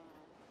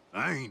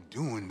 I ain't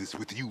doing this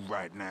with you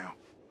right now.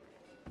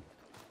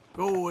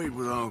 Go wait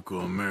with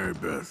Uncle and Mary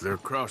Beth. They're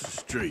across the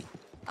street.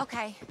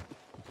 Okay.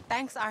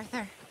 Thanks,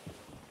 Arthur.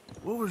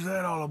 What was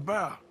that all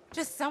about?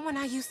 Just someone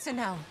I used to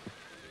know.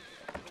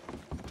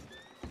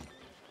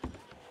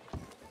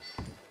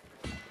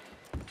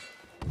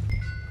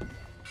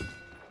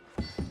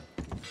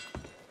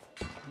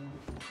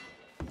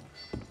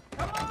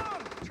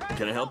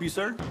 Can I help you,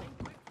 sir?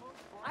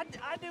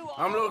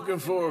 I'm looking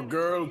for a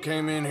girl who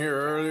came in here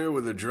earlier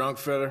with a drunk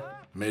fella.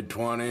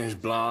 Mid-20s,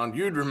 blonde.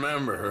 You'd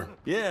remember her.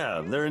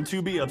 Yeah, they're in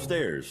 2B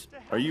upstairs.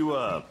 Are you,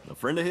 a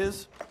friend of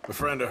his? A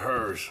friend of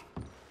hers.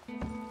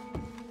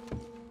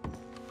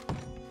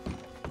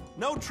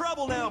 No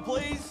trouble now,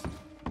 please.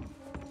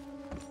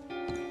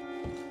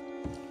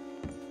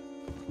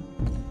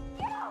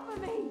 Get off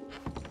of me!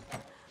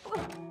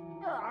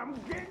 I'm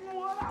getting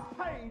what I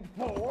paid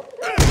for.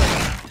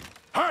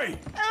 Hey!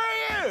 Who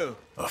are you?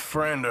 A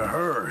friend of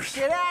hers.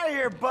 Get out of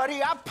here,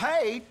 buddy. I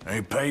paid.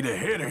 Ain't paid to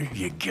hit her,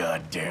 you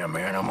goddamn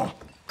animal.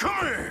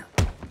 Come here!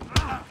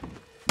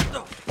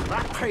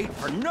 I paid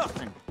for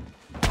nothing.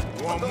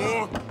 One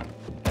more?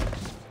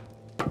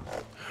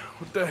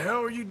 What the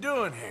hell are you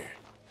doing here?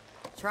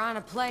 Trying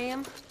to play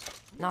him.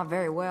 Not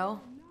very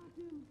well.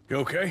 You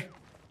okay?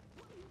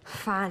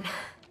 Fine.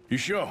 You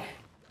sure?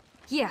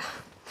 Yeah.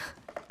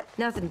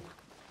 Nothing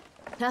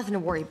to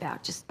worry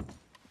about. Just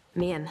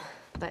men.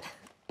 But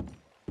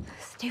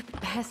stupid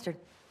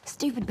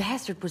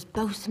bastard was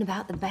boasting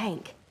about the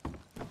bank.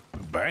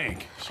 The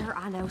bank? Sure,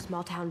 I know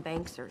small town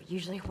banks are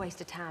usually a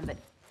waste of time, but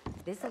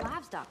this is a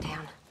livestock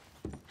town.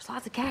 There's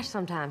lots of cash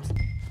sometimes.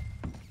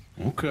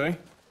 Okay.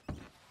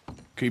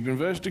 Keep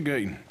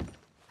investigating.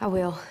 I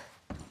will.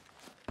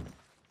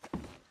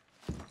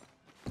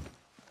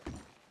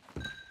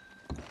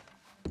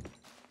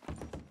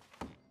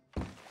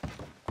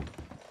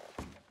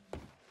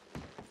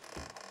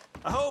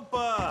 I hope,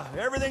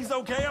 everything's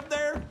okay up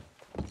there?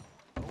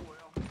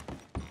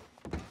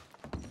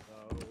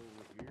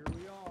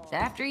 It's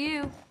after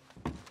you.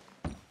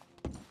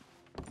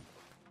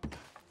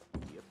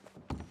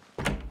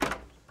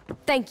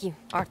 Thank you,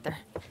 Arthur.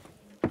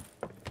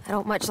 I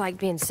don't much like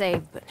being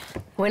saved, but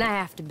when I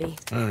have to be.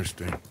 I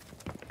understand.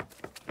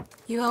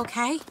 You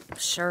okay?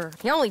 Sure.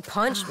 He only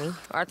punched me.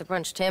 Arthur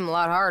punched him a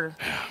lot harder.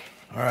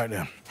 All right,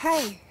 then.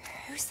 Hey,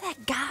 who's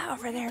that guy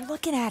over there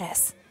looking at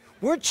us?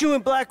 Weren't you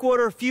in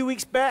Blackwater a few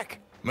weeks back?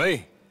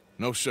 Me?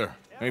 No, sir.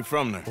 Ain't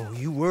from there. Oh,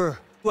 you were.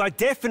 Well, I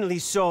definitely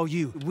saw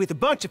you with a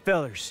bunch of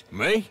fellers.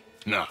 Me?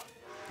 No.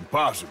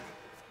 Impossible.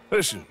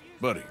 Listen,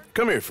 buddy,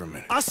 come here for a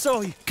minute. I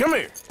saw you. Come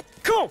here.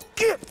 Come on,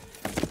 get!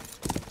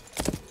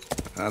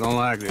 I don't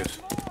like this.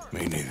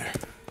 Me neither.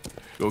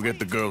 Go get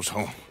the girls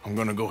home. I'm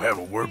gonna go have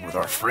a word with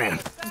our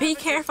friend. Be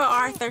careful,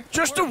 Arthur.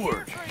 Just a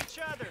word.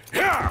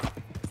 Yeah!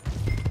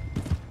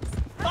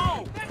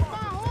 Oh! That's my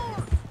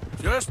horse!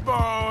 Just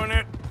borrowing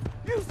it.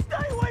 You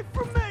stay away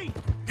from me!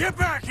 Get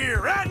back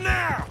here, right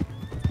now!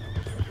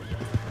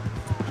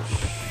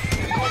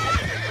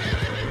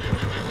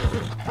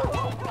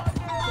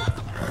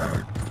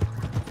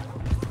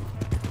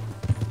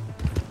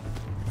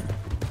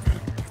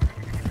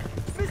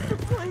 Mister,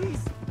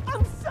 please!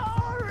 I'm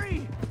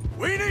sorry!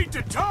 We need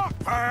to talk,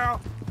 pal!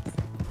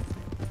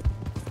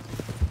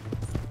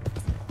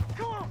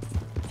 Come on!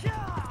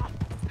 Yeah!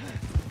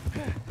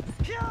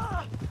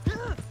 Yeah!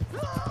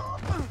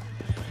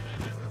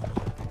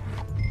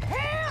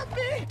 Help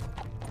me!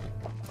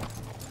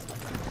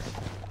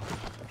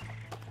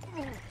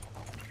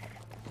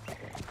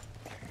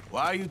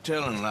 Why are you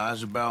telling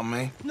lies about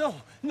me? No!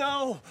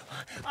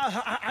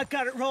 I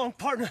got it wrong,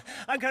 partner.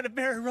 I got it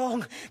very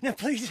wrong. Now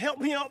please help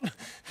me up.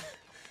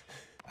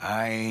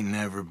 I ain't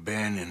never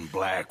been in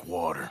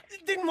Blackwater.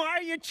 Then why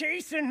are you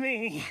chasing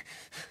me?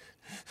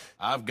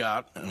 I've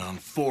got an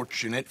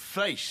unfortunate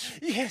face.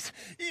 Yes,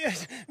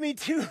 me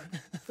too.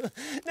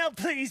 Now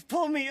please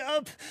pull me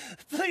up,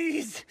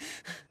 please.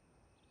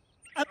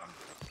 All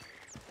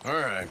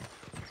right,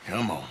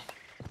 come on.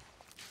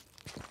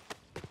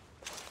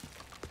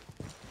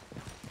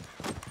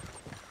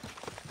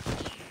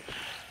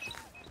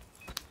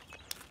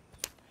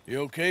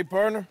 You okay,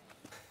 partner?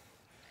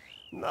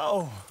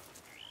 No,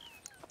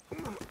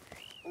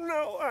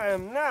 I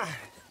am not.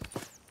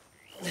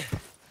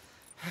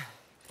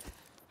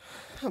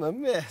 I'm a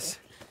mess.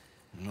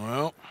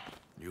 Well,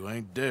 you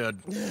ain't dead.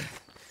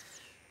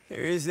 There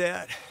is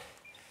that.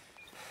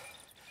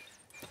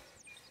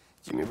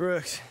 Jimmy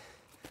Brooks.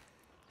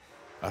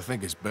 I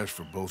think it's best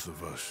for both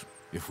of us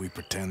if we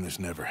pretend this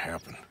never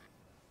happened.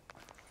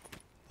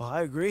 Well,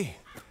 I agree.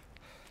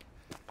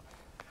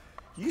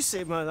 You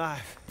saved my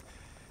life.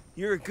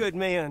 You're a good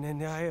man,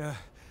 and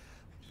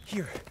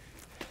here.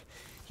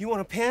 You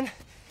want a pen?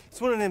 It's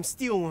one of them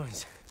steel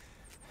ones.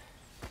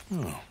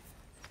 Oh.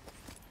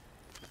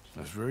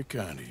 That's very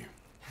kind of you.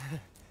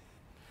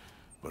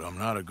 But I'm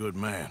not a good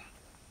man,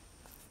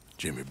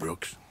 Jimmy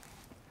Brooks.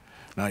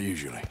 Not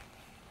usually.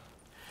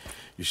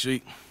 You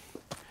see,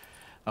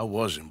 I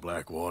was in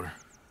Blackwater.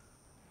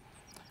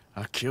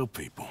 I killed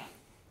people.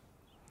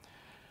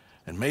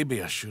 And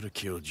maybe I should have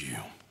killed you.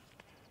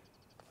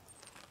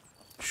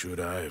 Should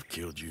I have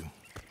killed you,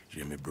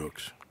 Jimmy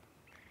Brooks?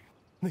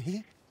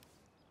 Me?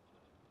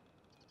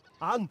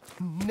 I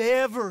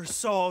never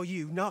saw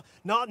you. Not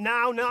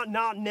now,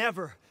 not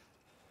never.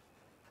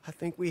 I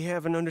think we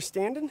have an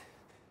understanding.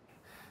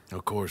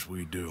 Of course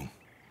we do.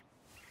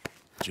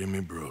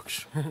 Jimmy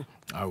Brooks.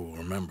 I will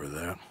remember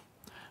that.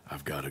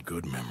 I've got a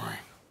good memory.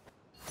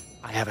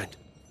 I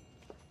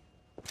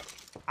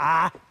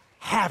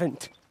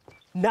haven't.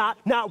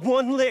 Not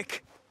one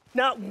lick.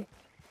 Not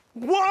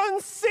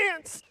 1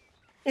 cent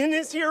in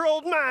this here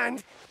old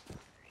mind.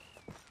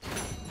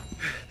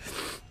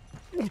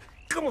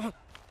 Come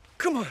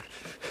on.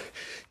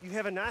 You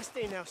have a nice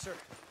day now, sir.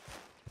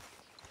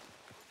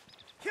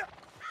 Yeah.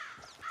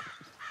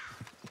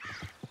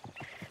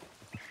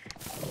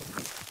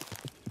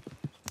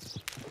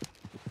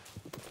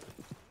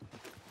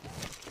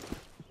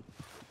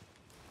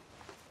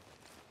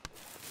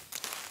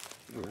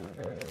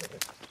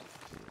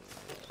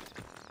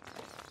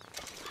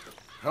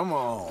 Come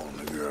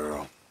on,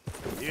 girl.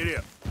 Get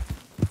up.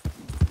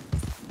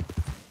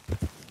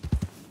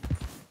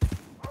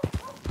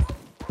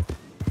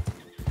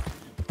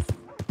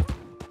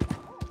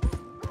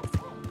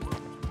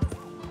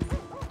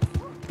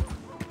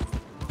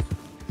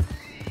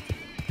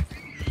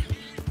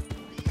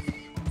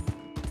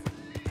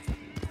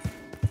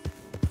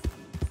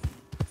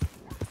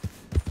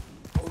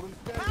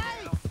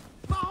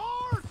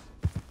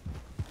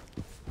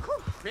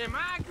 Am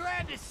I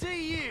glad to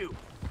see you?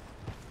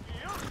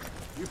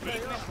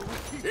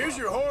 Here's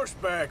your horse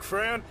back,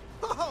 friend.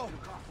 Oh,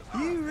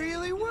 you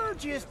really were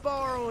just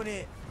borrowing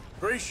it.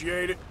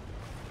 Appreciate it.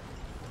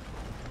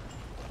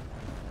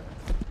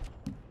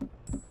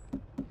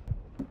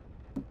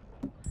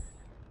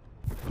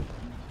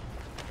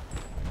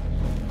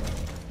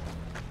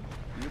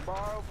 You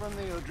borrow from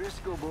the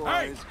O'Driscoll boys.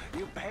 Hey!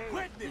 You pay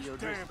Quit the this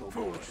O'Driscoll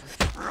damn boys.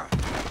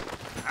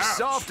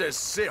 Soft as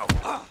silk.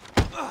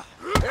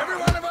 Every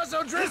one of us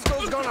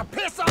O'Driscoll's gonna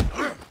piss up.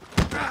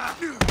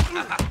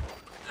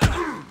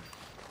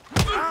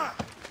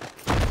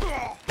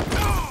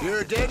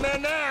 You're a dead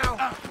man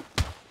now.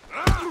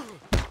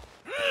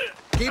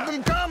 Keep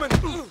them coming.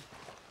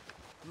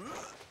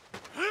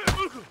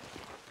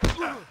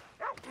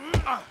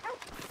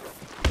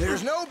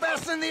 There's no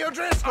besting the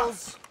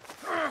O'Driscolls.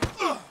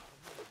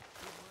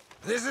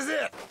 This is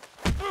it.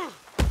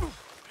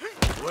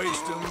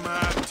 Wasting my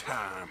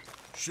time.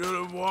 Should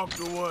have walked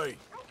away.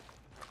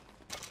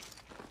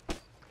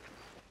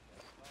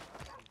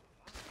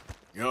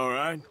 You all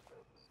right?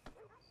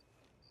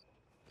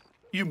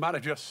 You might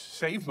have just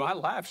saved my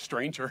life,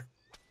 stranger.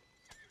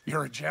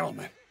 You're a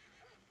gentleman.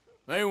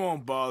 They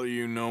won't bother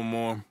you no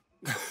more.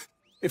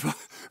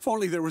 If If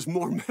only there was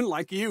more men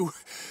like you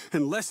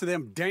and less of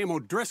them damn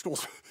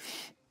O'Driscolls.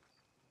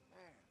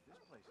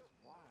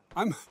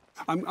 I'm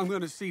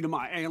gonna see to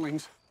my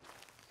ailings.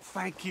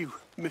 Thank you,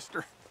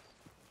 mister.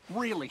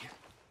 Really.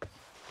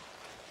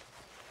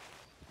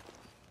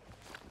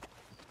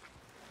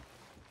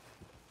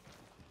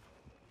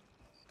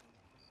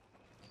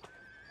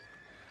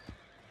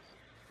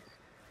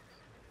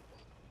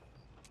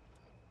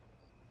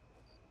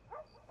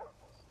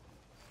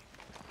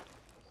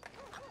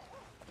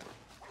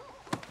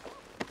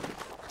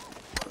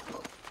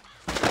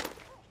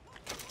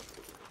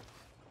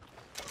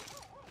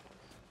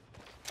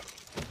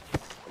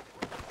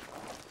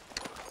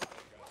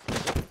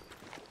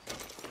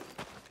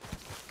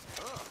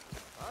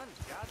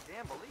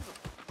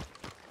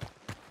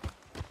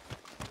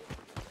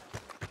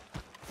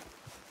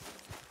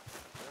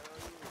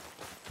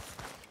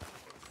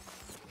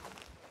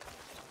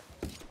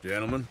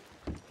 Gentlemen.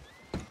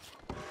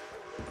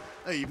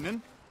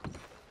 Evening.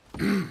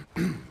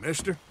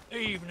 Mister?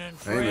 Evening,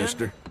 Hey,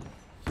 mister.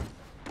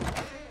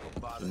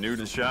 New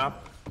to the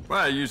shop? Well,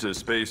 I use this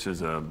space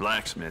as a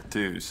blacksmith,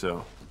 too,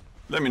 so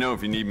let me know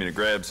if you need me to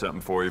grab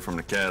something for you from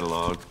the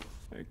catalog.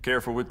 Hey,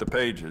 careful with the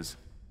pages.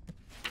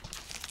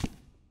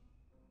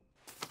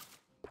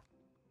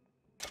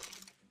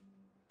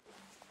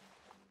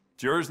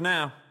 It's yours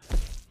now.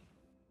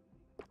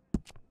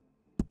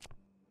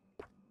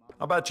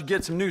 How about you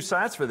get some new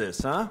sights for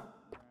this, huh?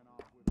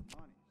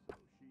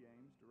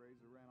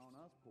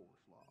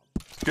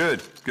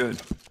 Good, good.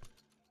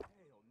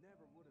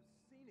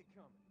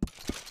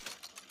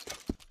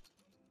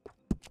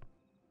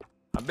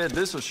 I bet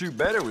this'll shoot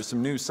better with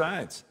some new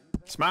sights.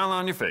 Smile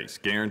on your face,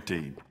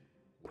 guaranteed.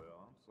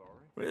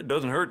 Well, it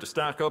doesn't hurt to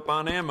stock up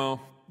on ammo.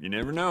 You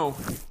never know.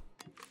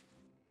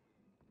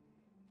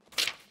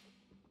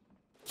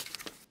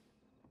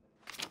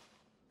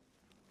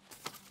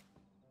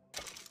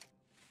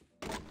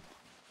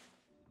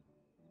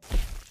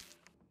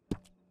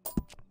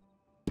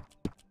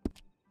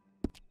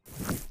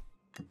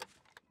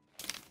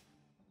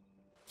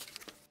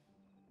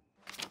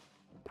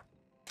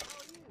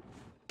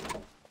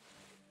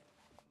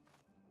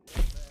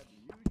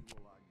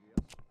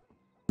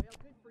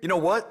 You know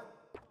what?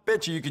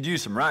 Bet you could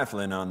use some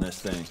rifling on this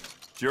thing.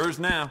 It's yours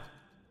now.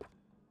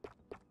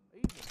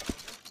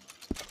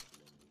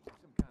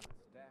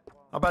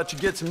 How about you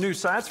get some new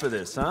sights for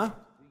this, huh?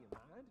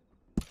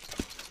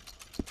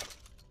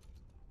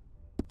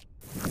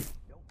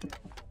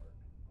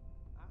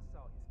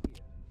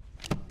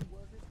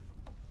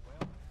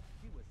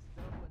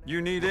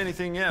 You need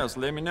anything else,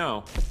 let me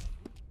know.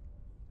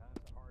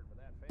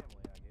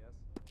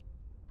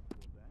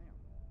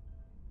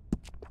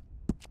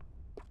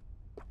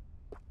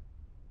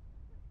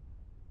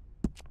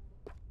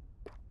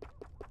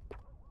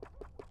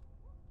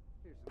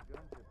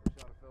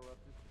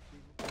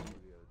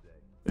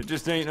 There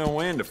just ain't no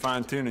end to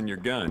fine-tuning your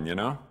gun, you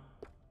know?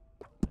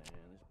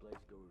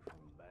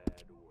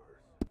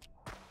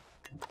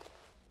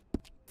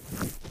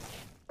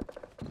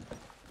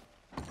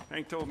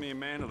 Hank told me a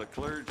man of the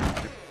clergy.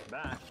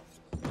 Bye.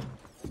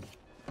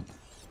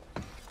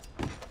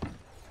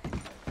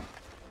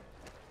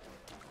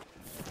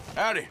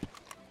 Howdy.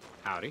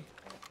 Howdy.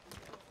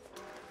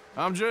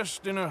 I'm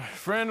just in a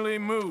friendly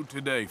mood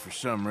today for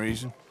some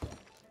reason.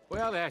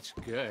 Well, that's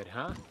good,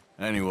 huh?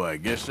 Anyway,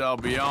 guess I'll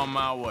be on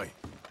my way.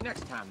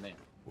 Next time, then.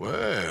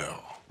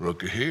 Well,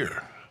 looky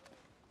here.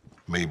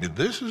 Maybe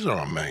this is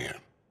our man.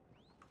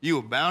 You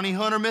a bounty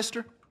hunter,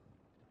 mister?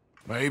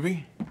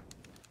 Maybe.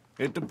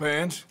 It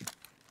depends.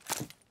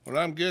 Well,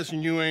 I'm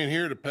guessing you ain't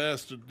here to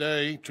pass the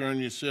day, turn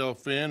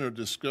yourself in, or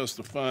discuss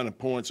the finer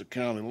points of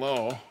county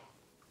law.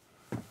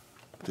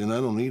 Then I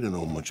don't need to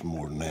know much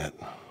more than that,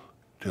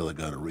 till I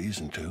got a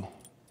reason to.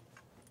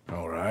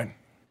 All right.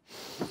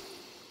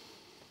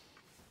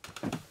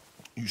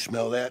 You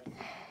smell that?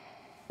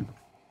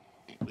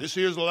 This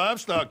here's a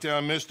livestock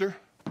town, mister.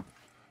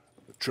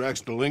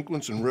 Attracts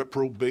delinquents and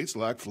reprobates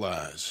like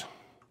flies.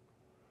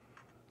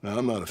 Now,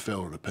 I'm not a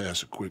fellow to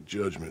pass a quick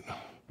judgment,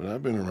 but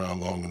I've been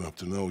around long enough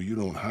to know you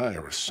don't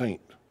hire a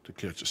saint to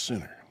catch a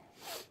sinner.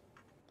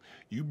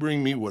 You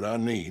bring me what I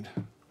need,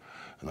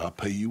 and I'll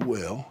pay you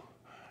well,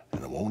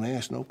 and I won't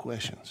ask no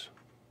questions.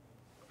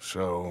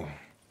 So,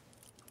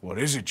 what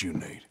is it you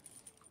need?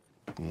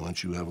 Why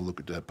don't you have a look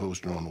at that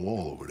poster on the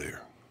wall over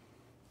there?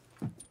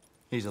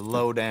 He's a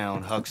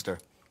low-down huckster.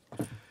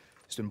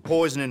 He's been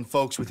poisoning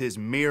folks with his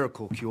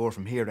miracle cure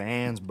from here to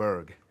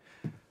Annesburg.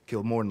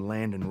 Killed more than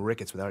Landon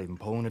Ricketts without even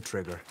pulling a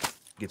trigger.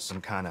 Gets some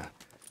kind of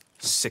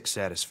sick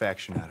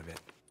satisfaction out of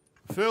it.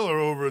 The fella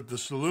over at the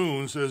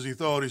saloon says he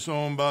thought he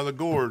saw him by the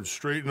gorge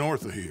straight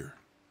north of here.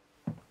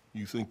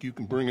 You think you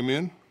can bring him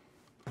in?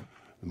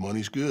 The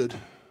money's good.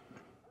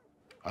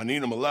 I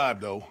need him alive,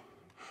 though.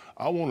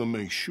 I want to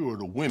make sure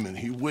the women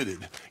he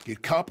witted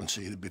get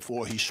compensated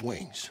before he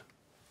swings.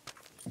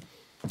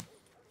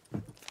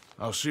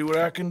 I'll see what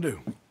I can do.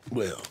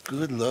 Well,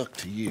 good luck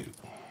to you.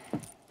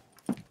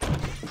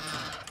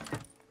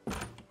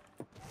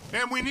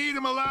 And we need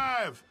him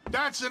alive.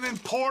 That's an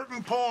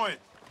important point.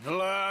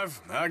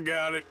 Alive. I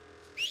got it.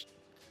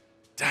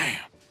 Damn.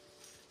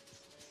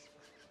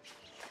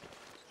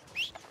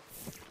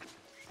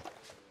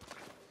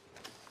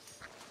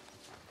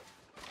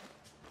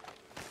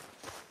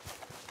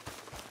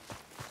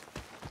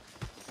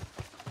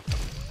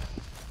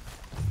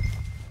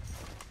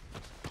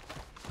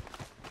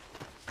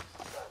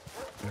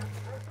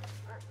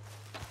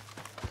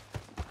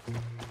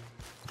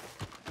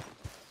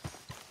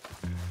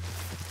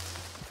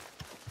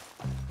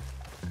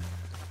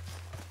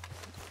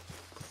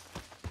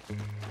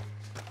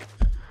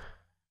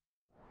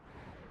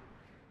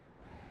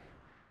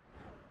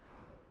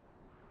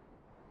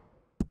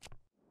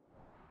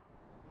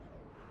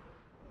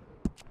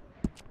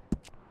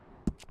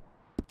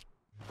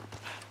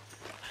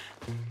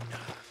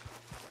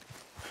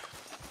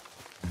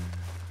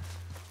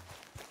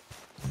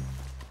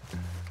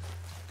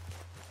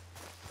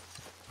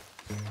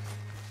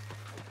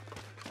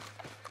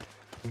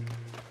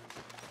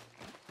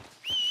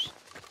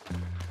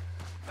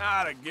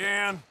 Not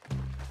again.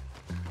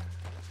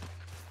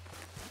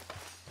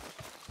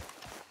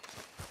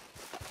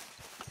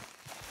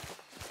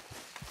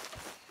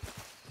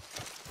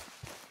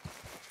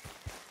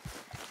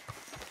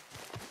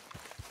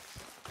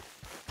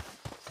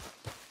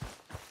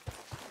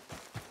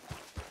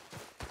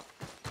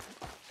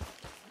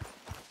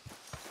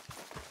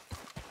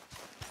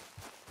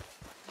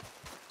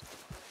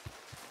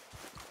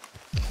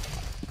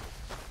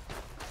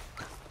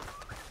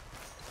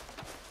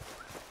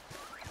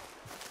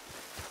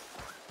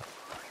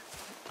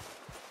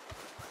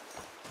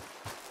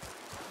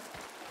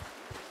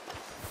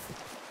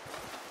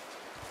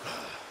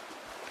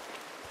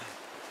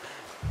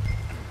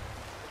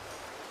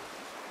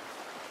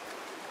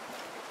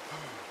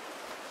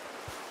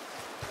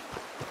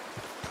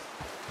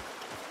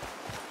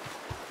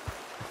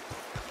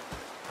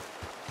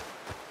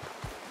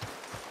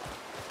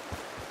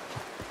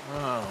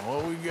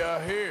 What we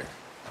got here?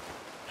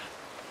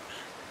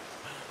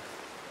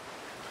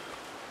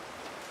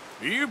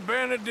 Are you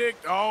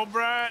Benedict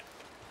Albright?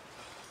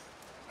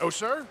 Oh,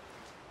 sir?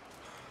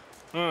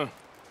 Huh.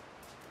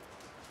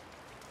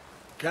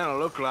 Kinda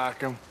look like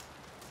him.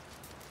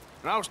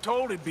 And I was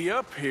told he'd be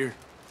up here.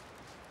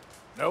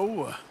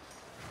 No,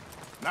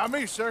 not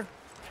me, sir.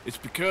 It's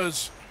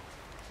because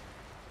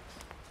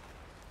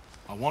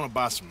I want to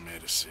buy some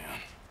medicine.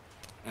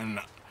 And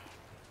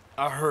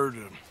I heard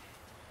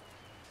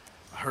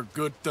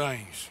good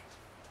things.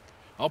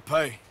 I'll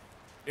pay.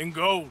 In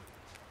gold.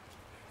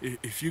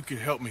 If you could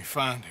help me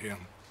find him.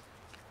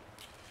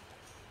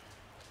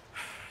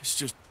 It's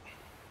just...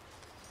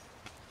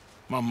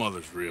 my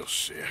mother's real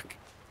sick.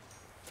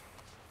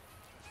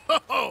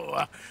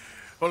 Oh,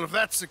 well, if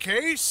that's the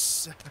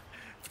case,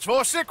 if it's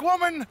for a sick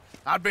woman,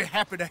 I'd be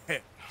happy to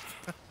help.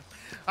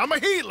 I'm a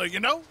healer, you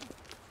know?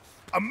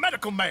 A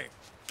medical man.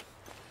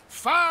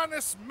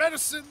 Finest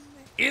medicine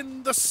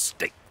in the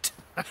state.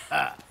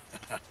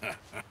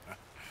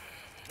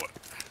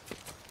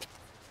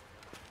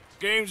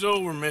 Game's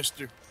over,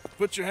 mister.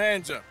 Put your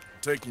hands up.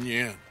 I'm taking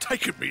you in.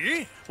 Taking me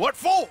in? What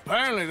for?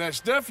 Apparently that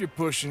stuff you're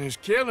pushing is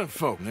killing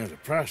folk. And there's a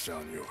price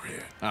on your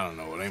head. I don't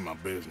know, it ain't my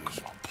business.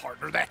 Come on,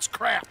 partner, that's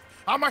crap.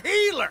 I'm a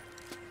healer.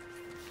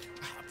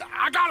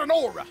 I got an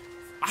aura.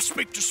 I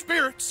speak to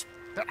spirits.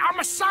 I'm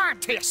a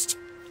scientist.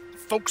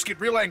 Folks get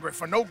real angry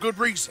for no good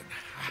reason.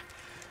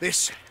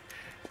 This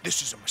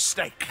is a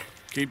mistake.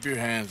 Keep your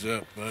hands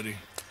up, buddy.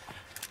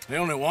 They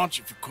only want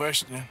you for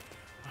questioning.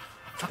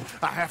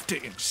 I have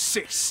to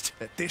insist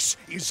that this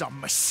is a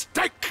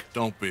mistake.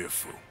 Don't be a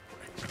fool.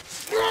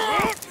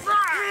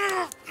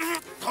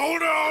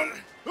 Hold on.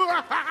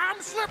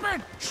 I'm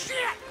slipping.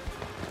 Shit.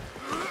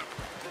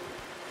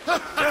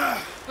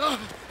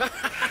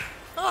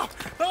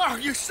 Oh,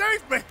 you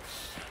saved me.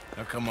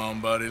 Now, come on,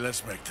 buddy.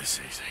 Let's make this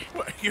easy.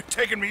 What, you're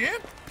taking me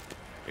in?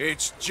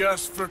 It's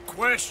just for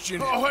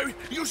questioning. Oh,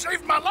 you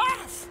saved my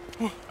life.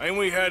 Ain't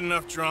we had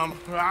enough drama?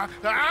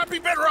 I'd be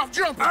better off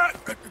jumping.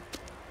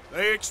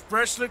 They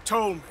expressly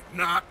told me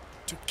not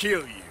to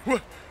kill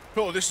you.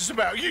 Oh, this is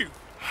about you.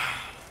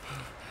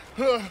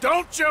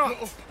 Don't jump!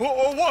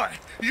 What?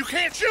 You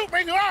can't shoot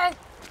me, no!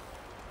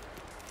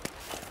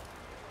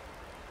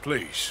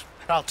 Please.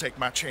 I'll take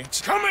my chance.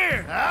 Come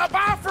here!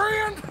 Bye,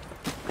 friend!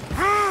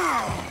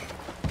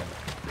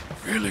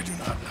 Really do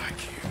not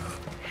like you.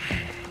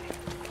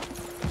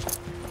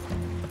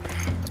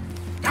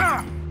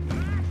 Ah!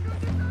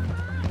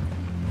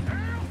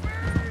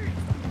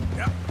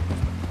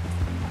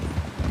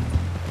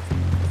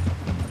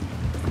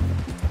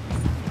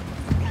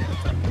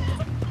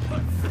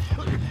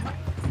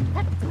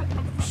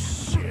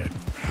 Shit.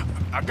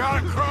 I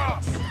gotta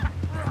cross.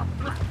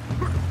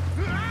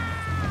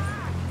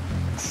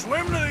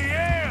 Swim to the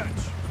edge.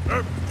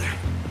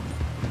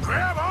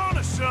 Grab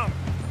onto something.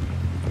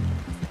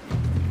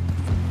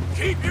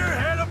 Keep your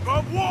head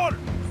above water.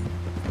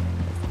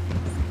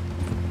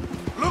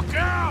 Look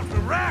out, the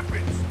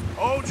rapids.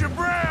 Hold your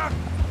breath.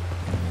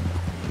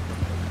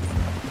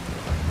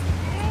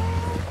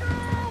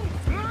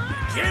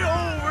 Get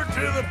over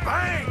to the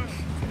bank.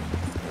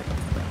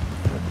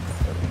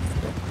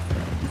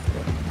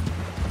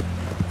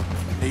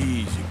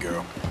 Easy,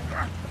 girl.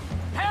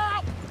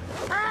 Help!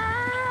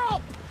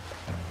 Help!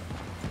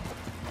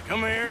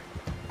 Come here.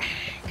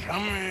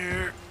 Come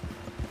here.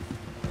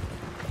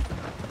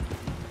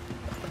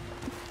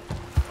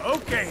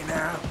 Okay,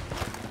 now.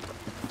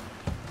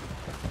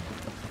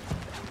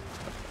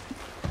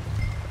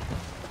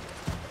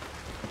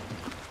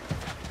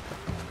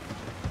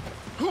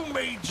 Who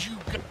made you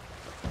go?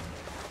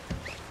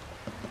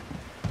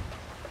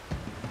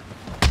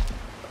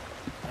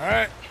 All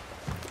right,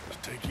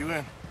 let's take you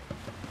in.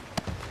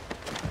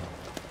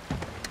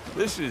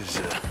 This is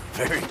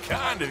very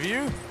kind of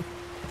you.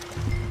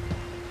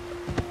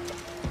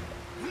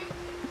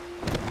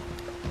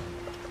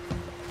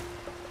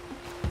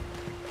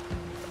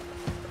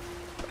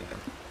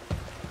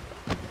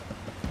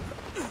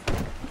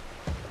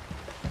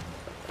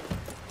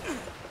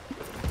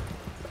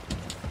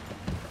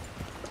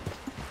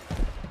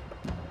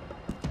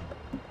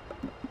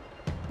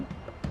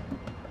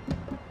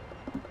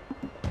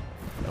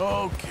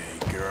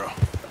 Okay, girl.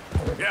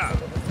 Yeah.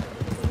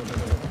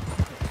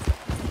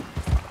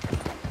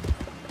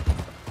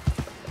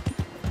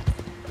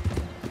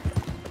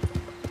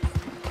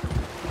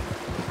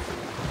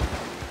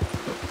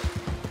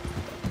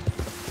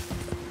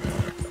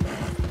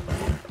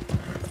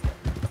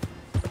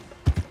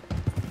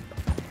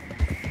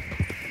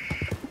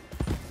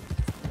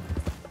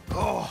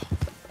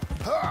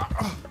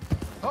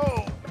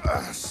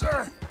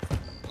 Sir,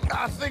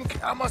 I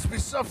think I must be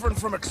suffering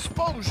from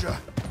exposure.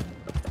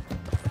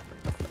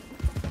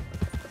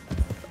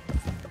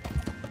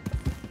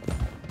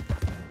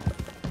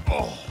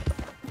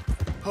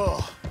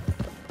 Oh,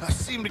 I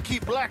seem to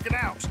keep blacking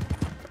out.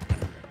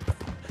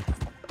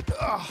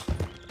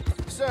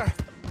 Sir,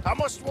 I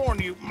must warn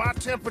you, my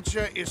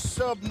temperature is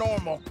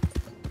subnormal.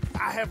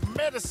 I have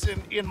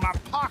medicine in my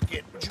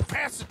pocket. Would you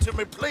pass it to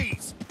me,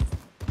 please?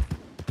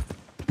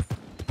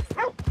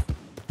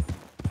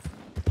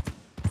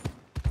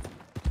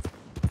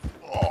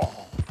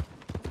 Oh,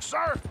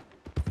 sir,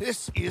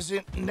 this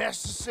isn't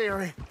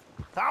necessary.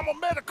 I'm a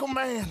medical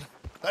man,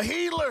 a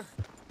healer.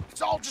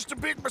 It's all just a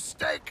big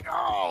mistake.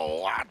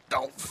 Oh, I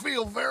don't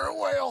feel very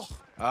well.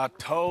 I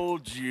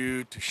told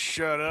you to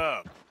shut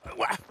up.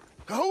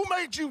 Who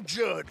made you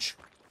judge?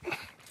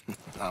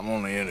 I'm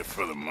only in it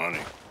for the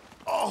money.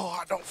 Oh,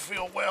 I don't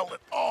feel well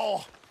at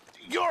all.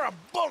 You're a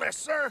bully,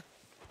 sir.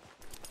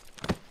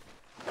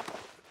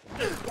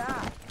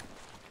 God.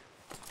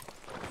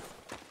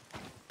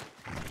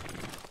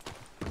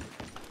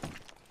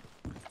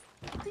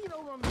 You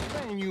don't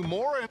understand, you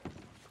moron.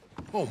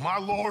 Oh, my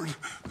lord.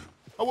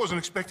 I wasn't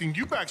expecting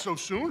you back so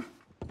soon.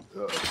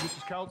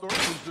 Mrs. Caldor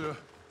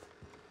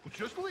was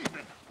just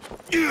leaving.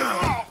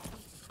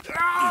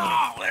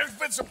 Oh, there's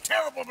been some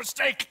terrible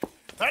mistake.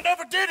 I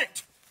never did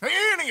it.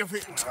 Any of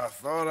it. I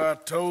thought I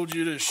told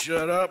you to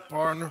shut up,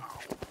 partner.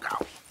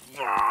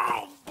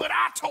 Oh, but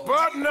I told you.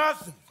 But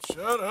nothing.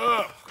 Shut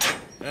up.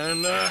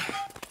 And,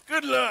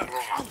 good luck.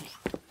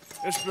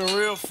 It's been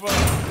real fun.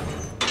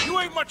 You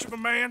ain't much of a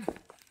man.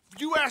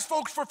 You ask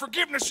folks for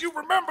forgiveness, you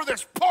remember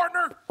this,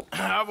 partner?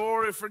 I've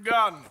already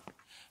forgotten.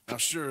 Now,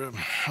 sure,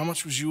 how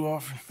much was you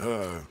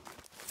offering?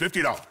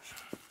 $50.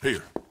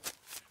 Here.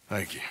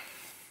 Thank you.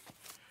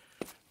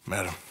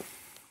 Madam.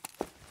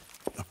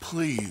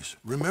 Please,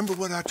 remember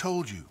what I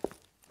told you.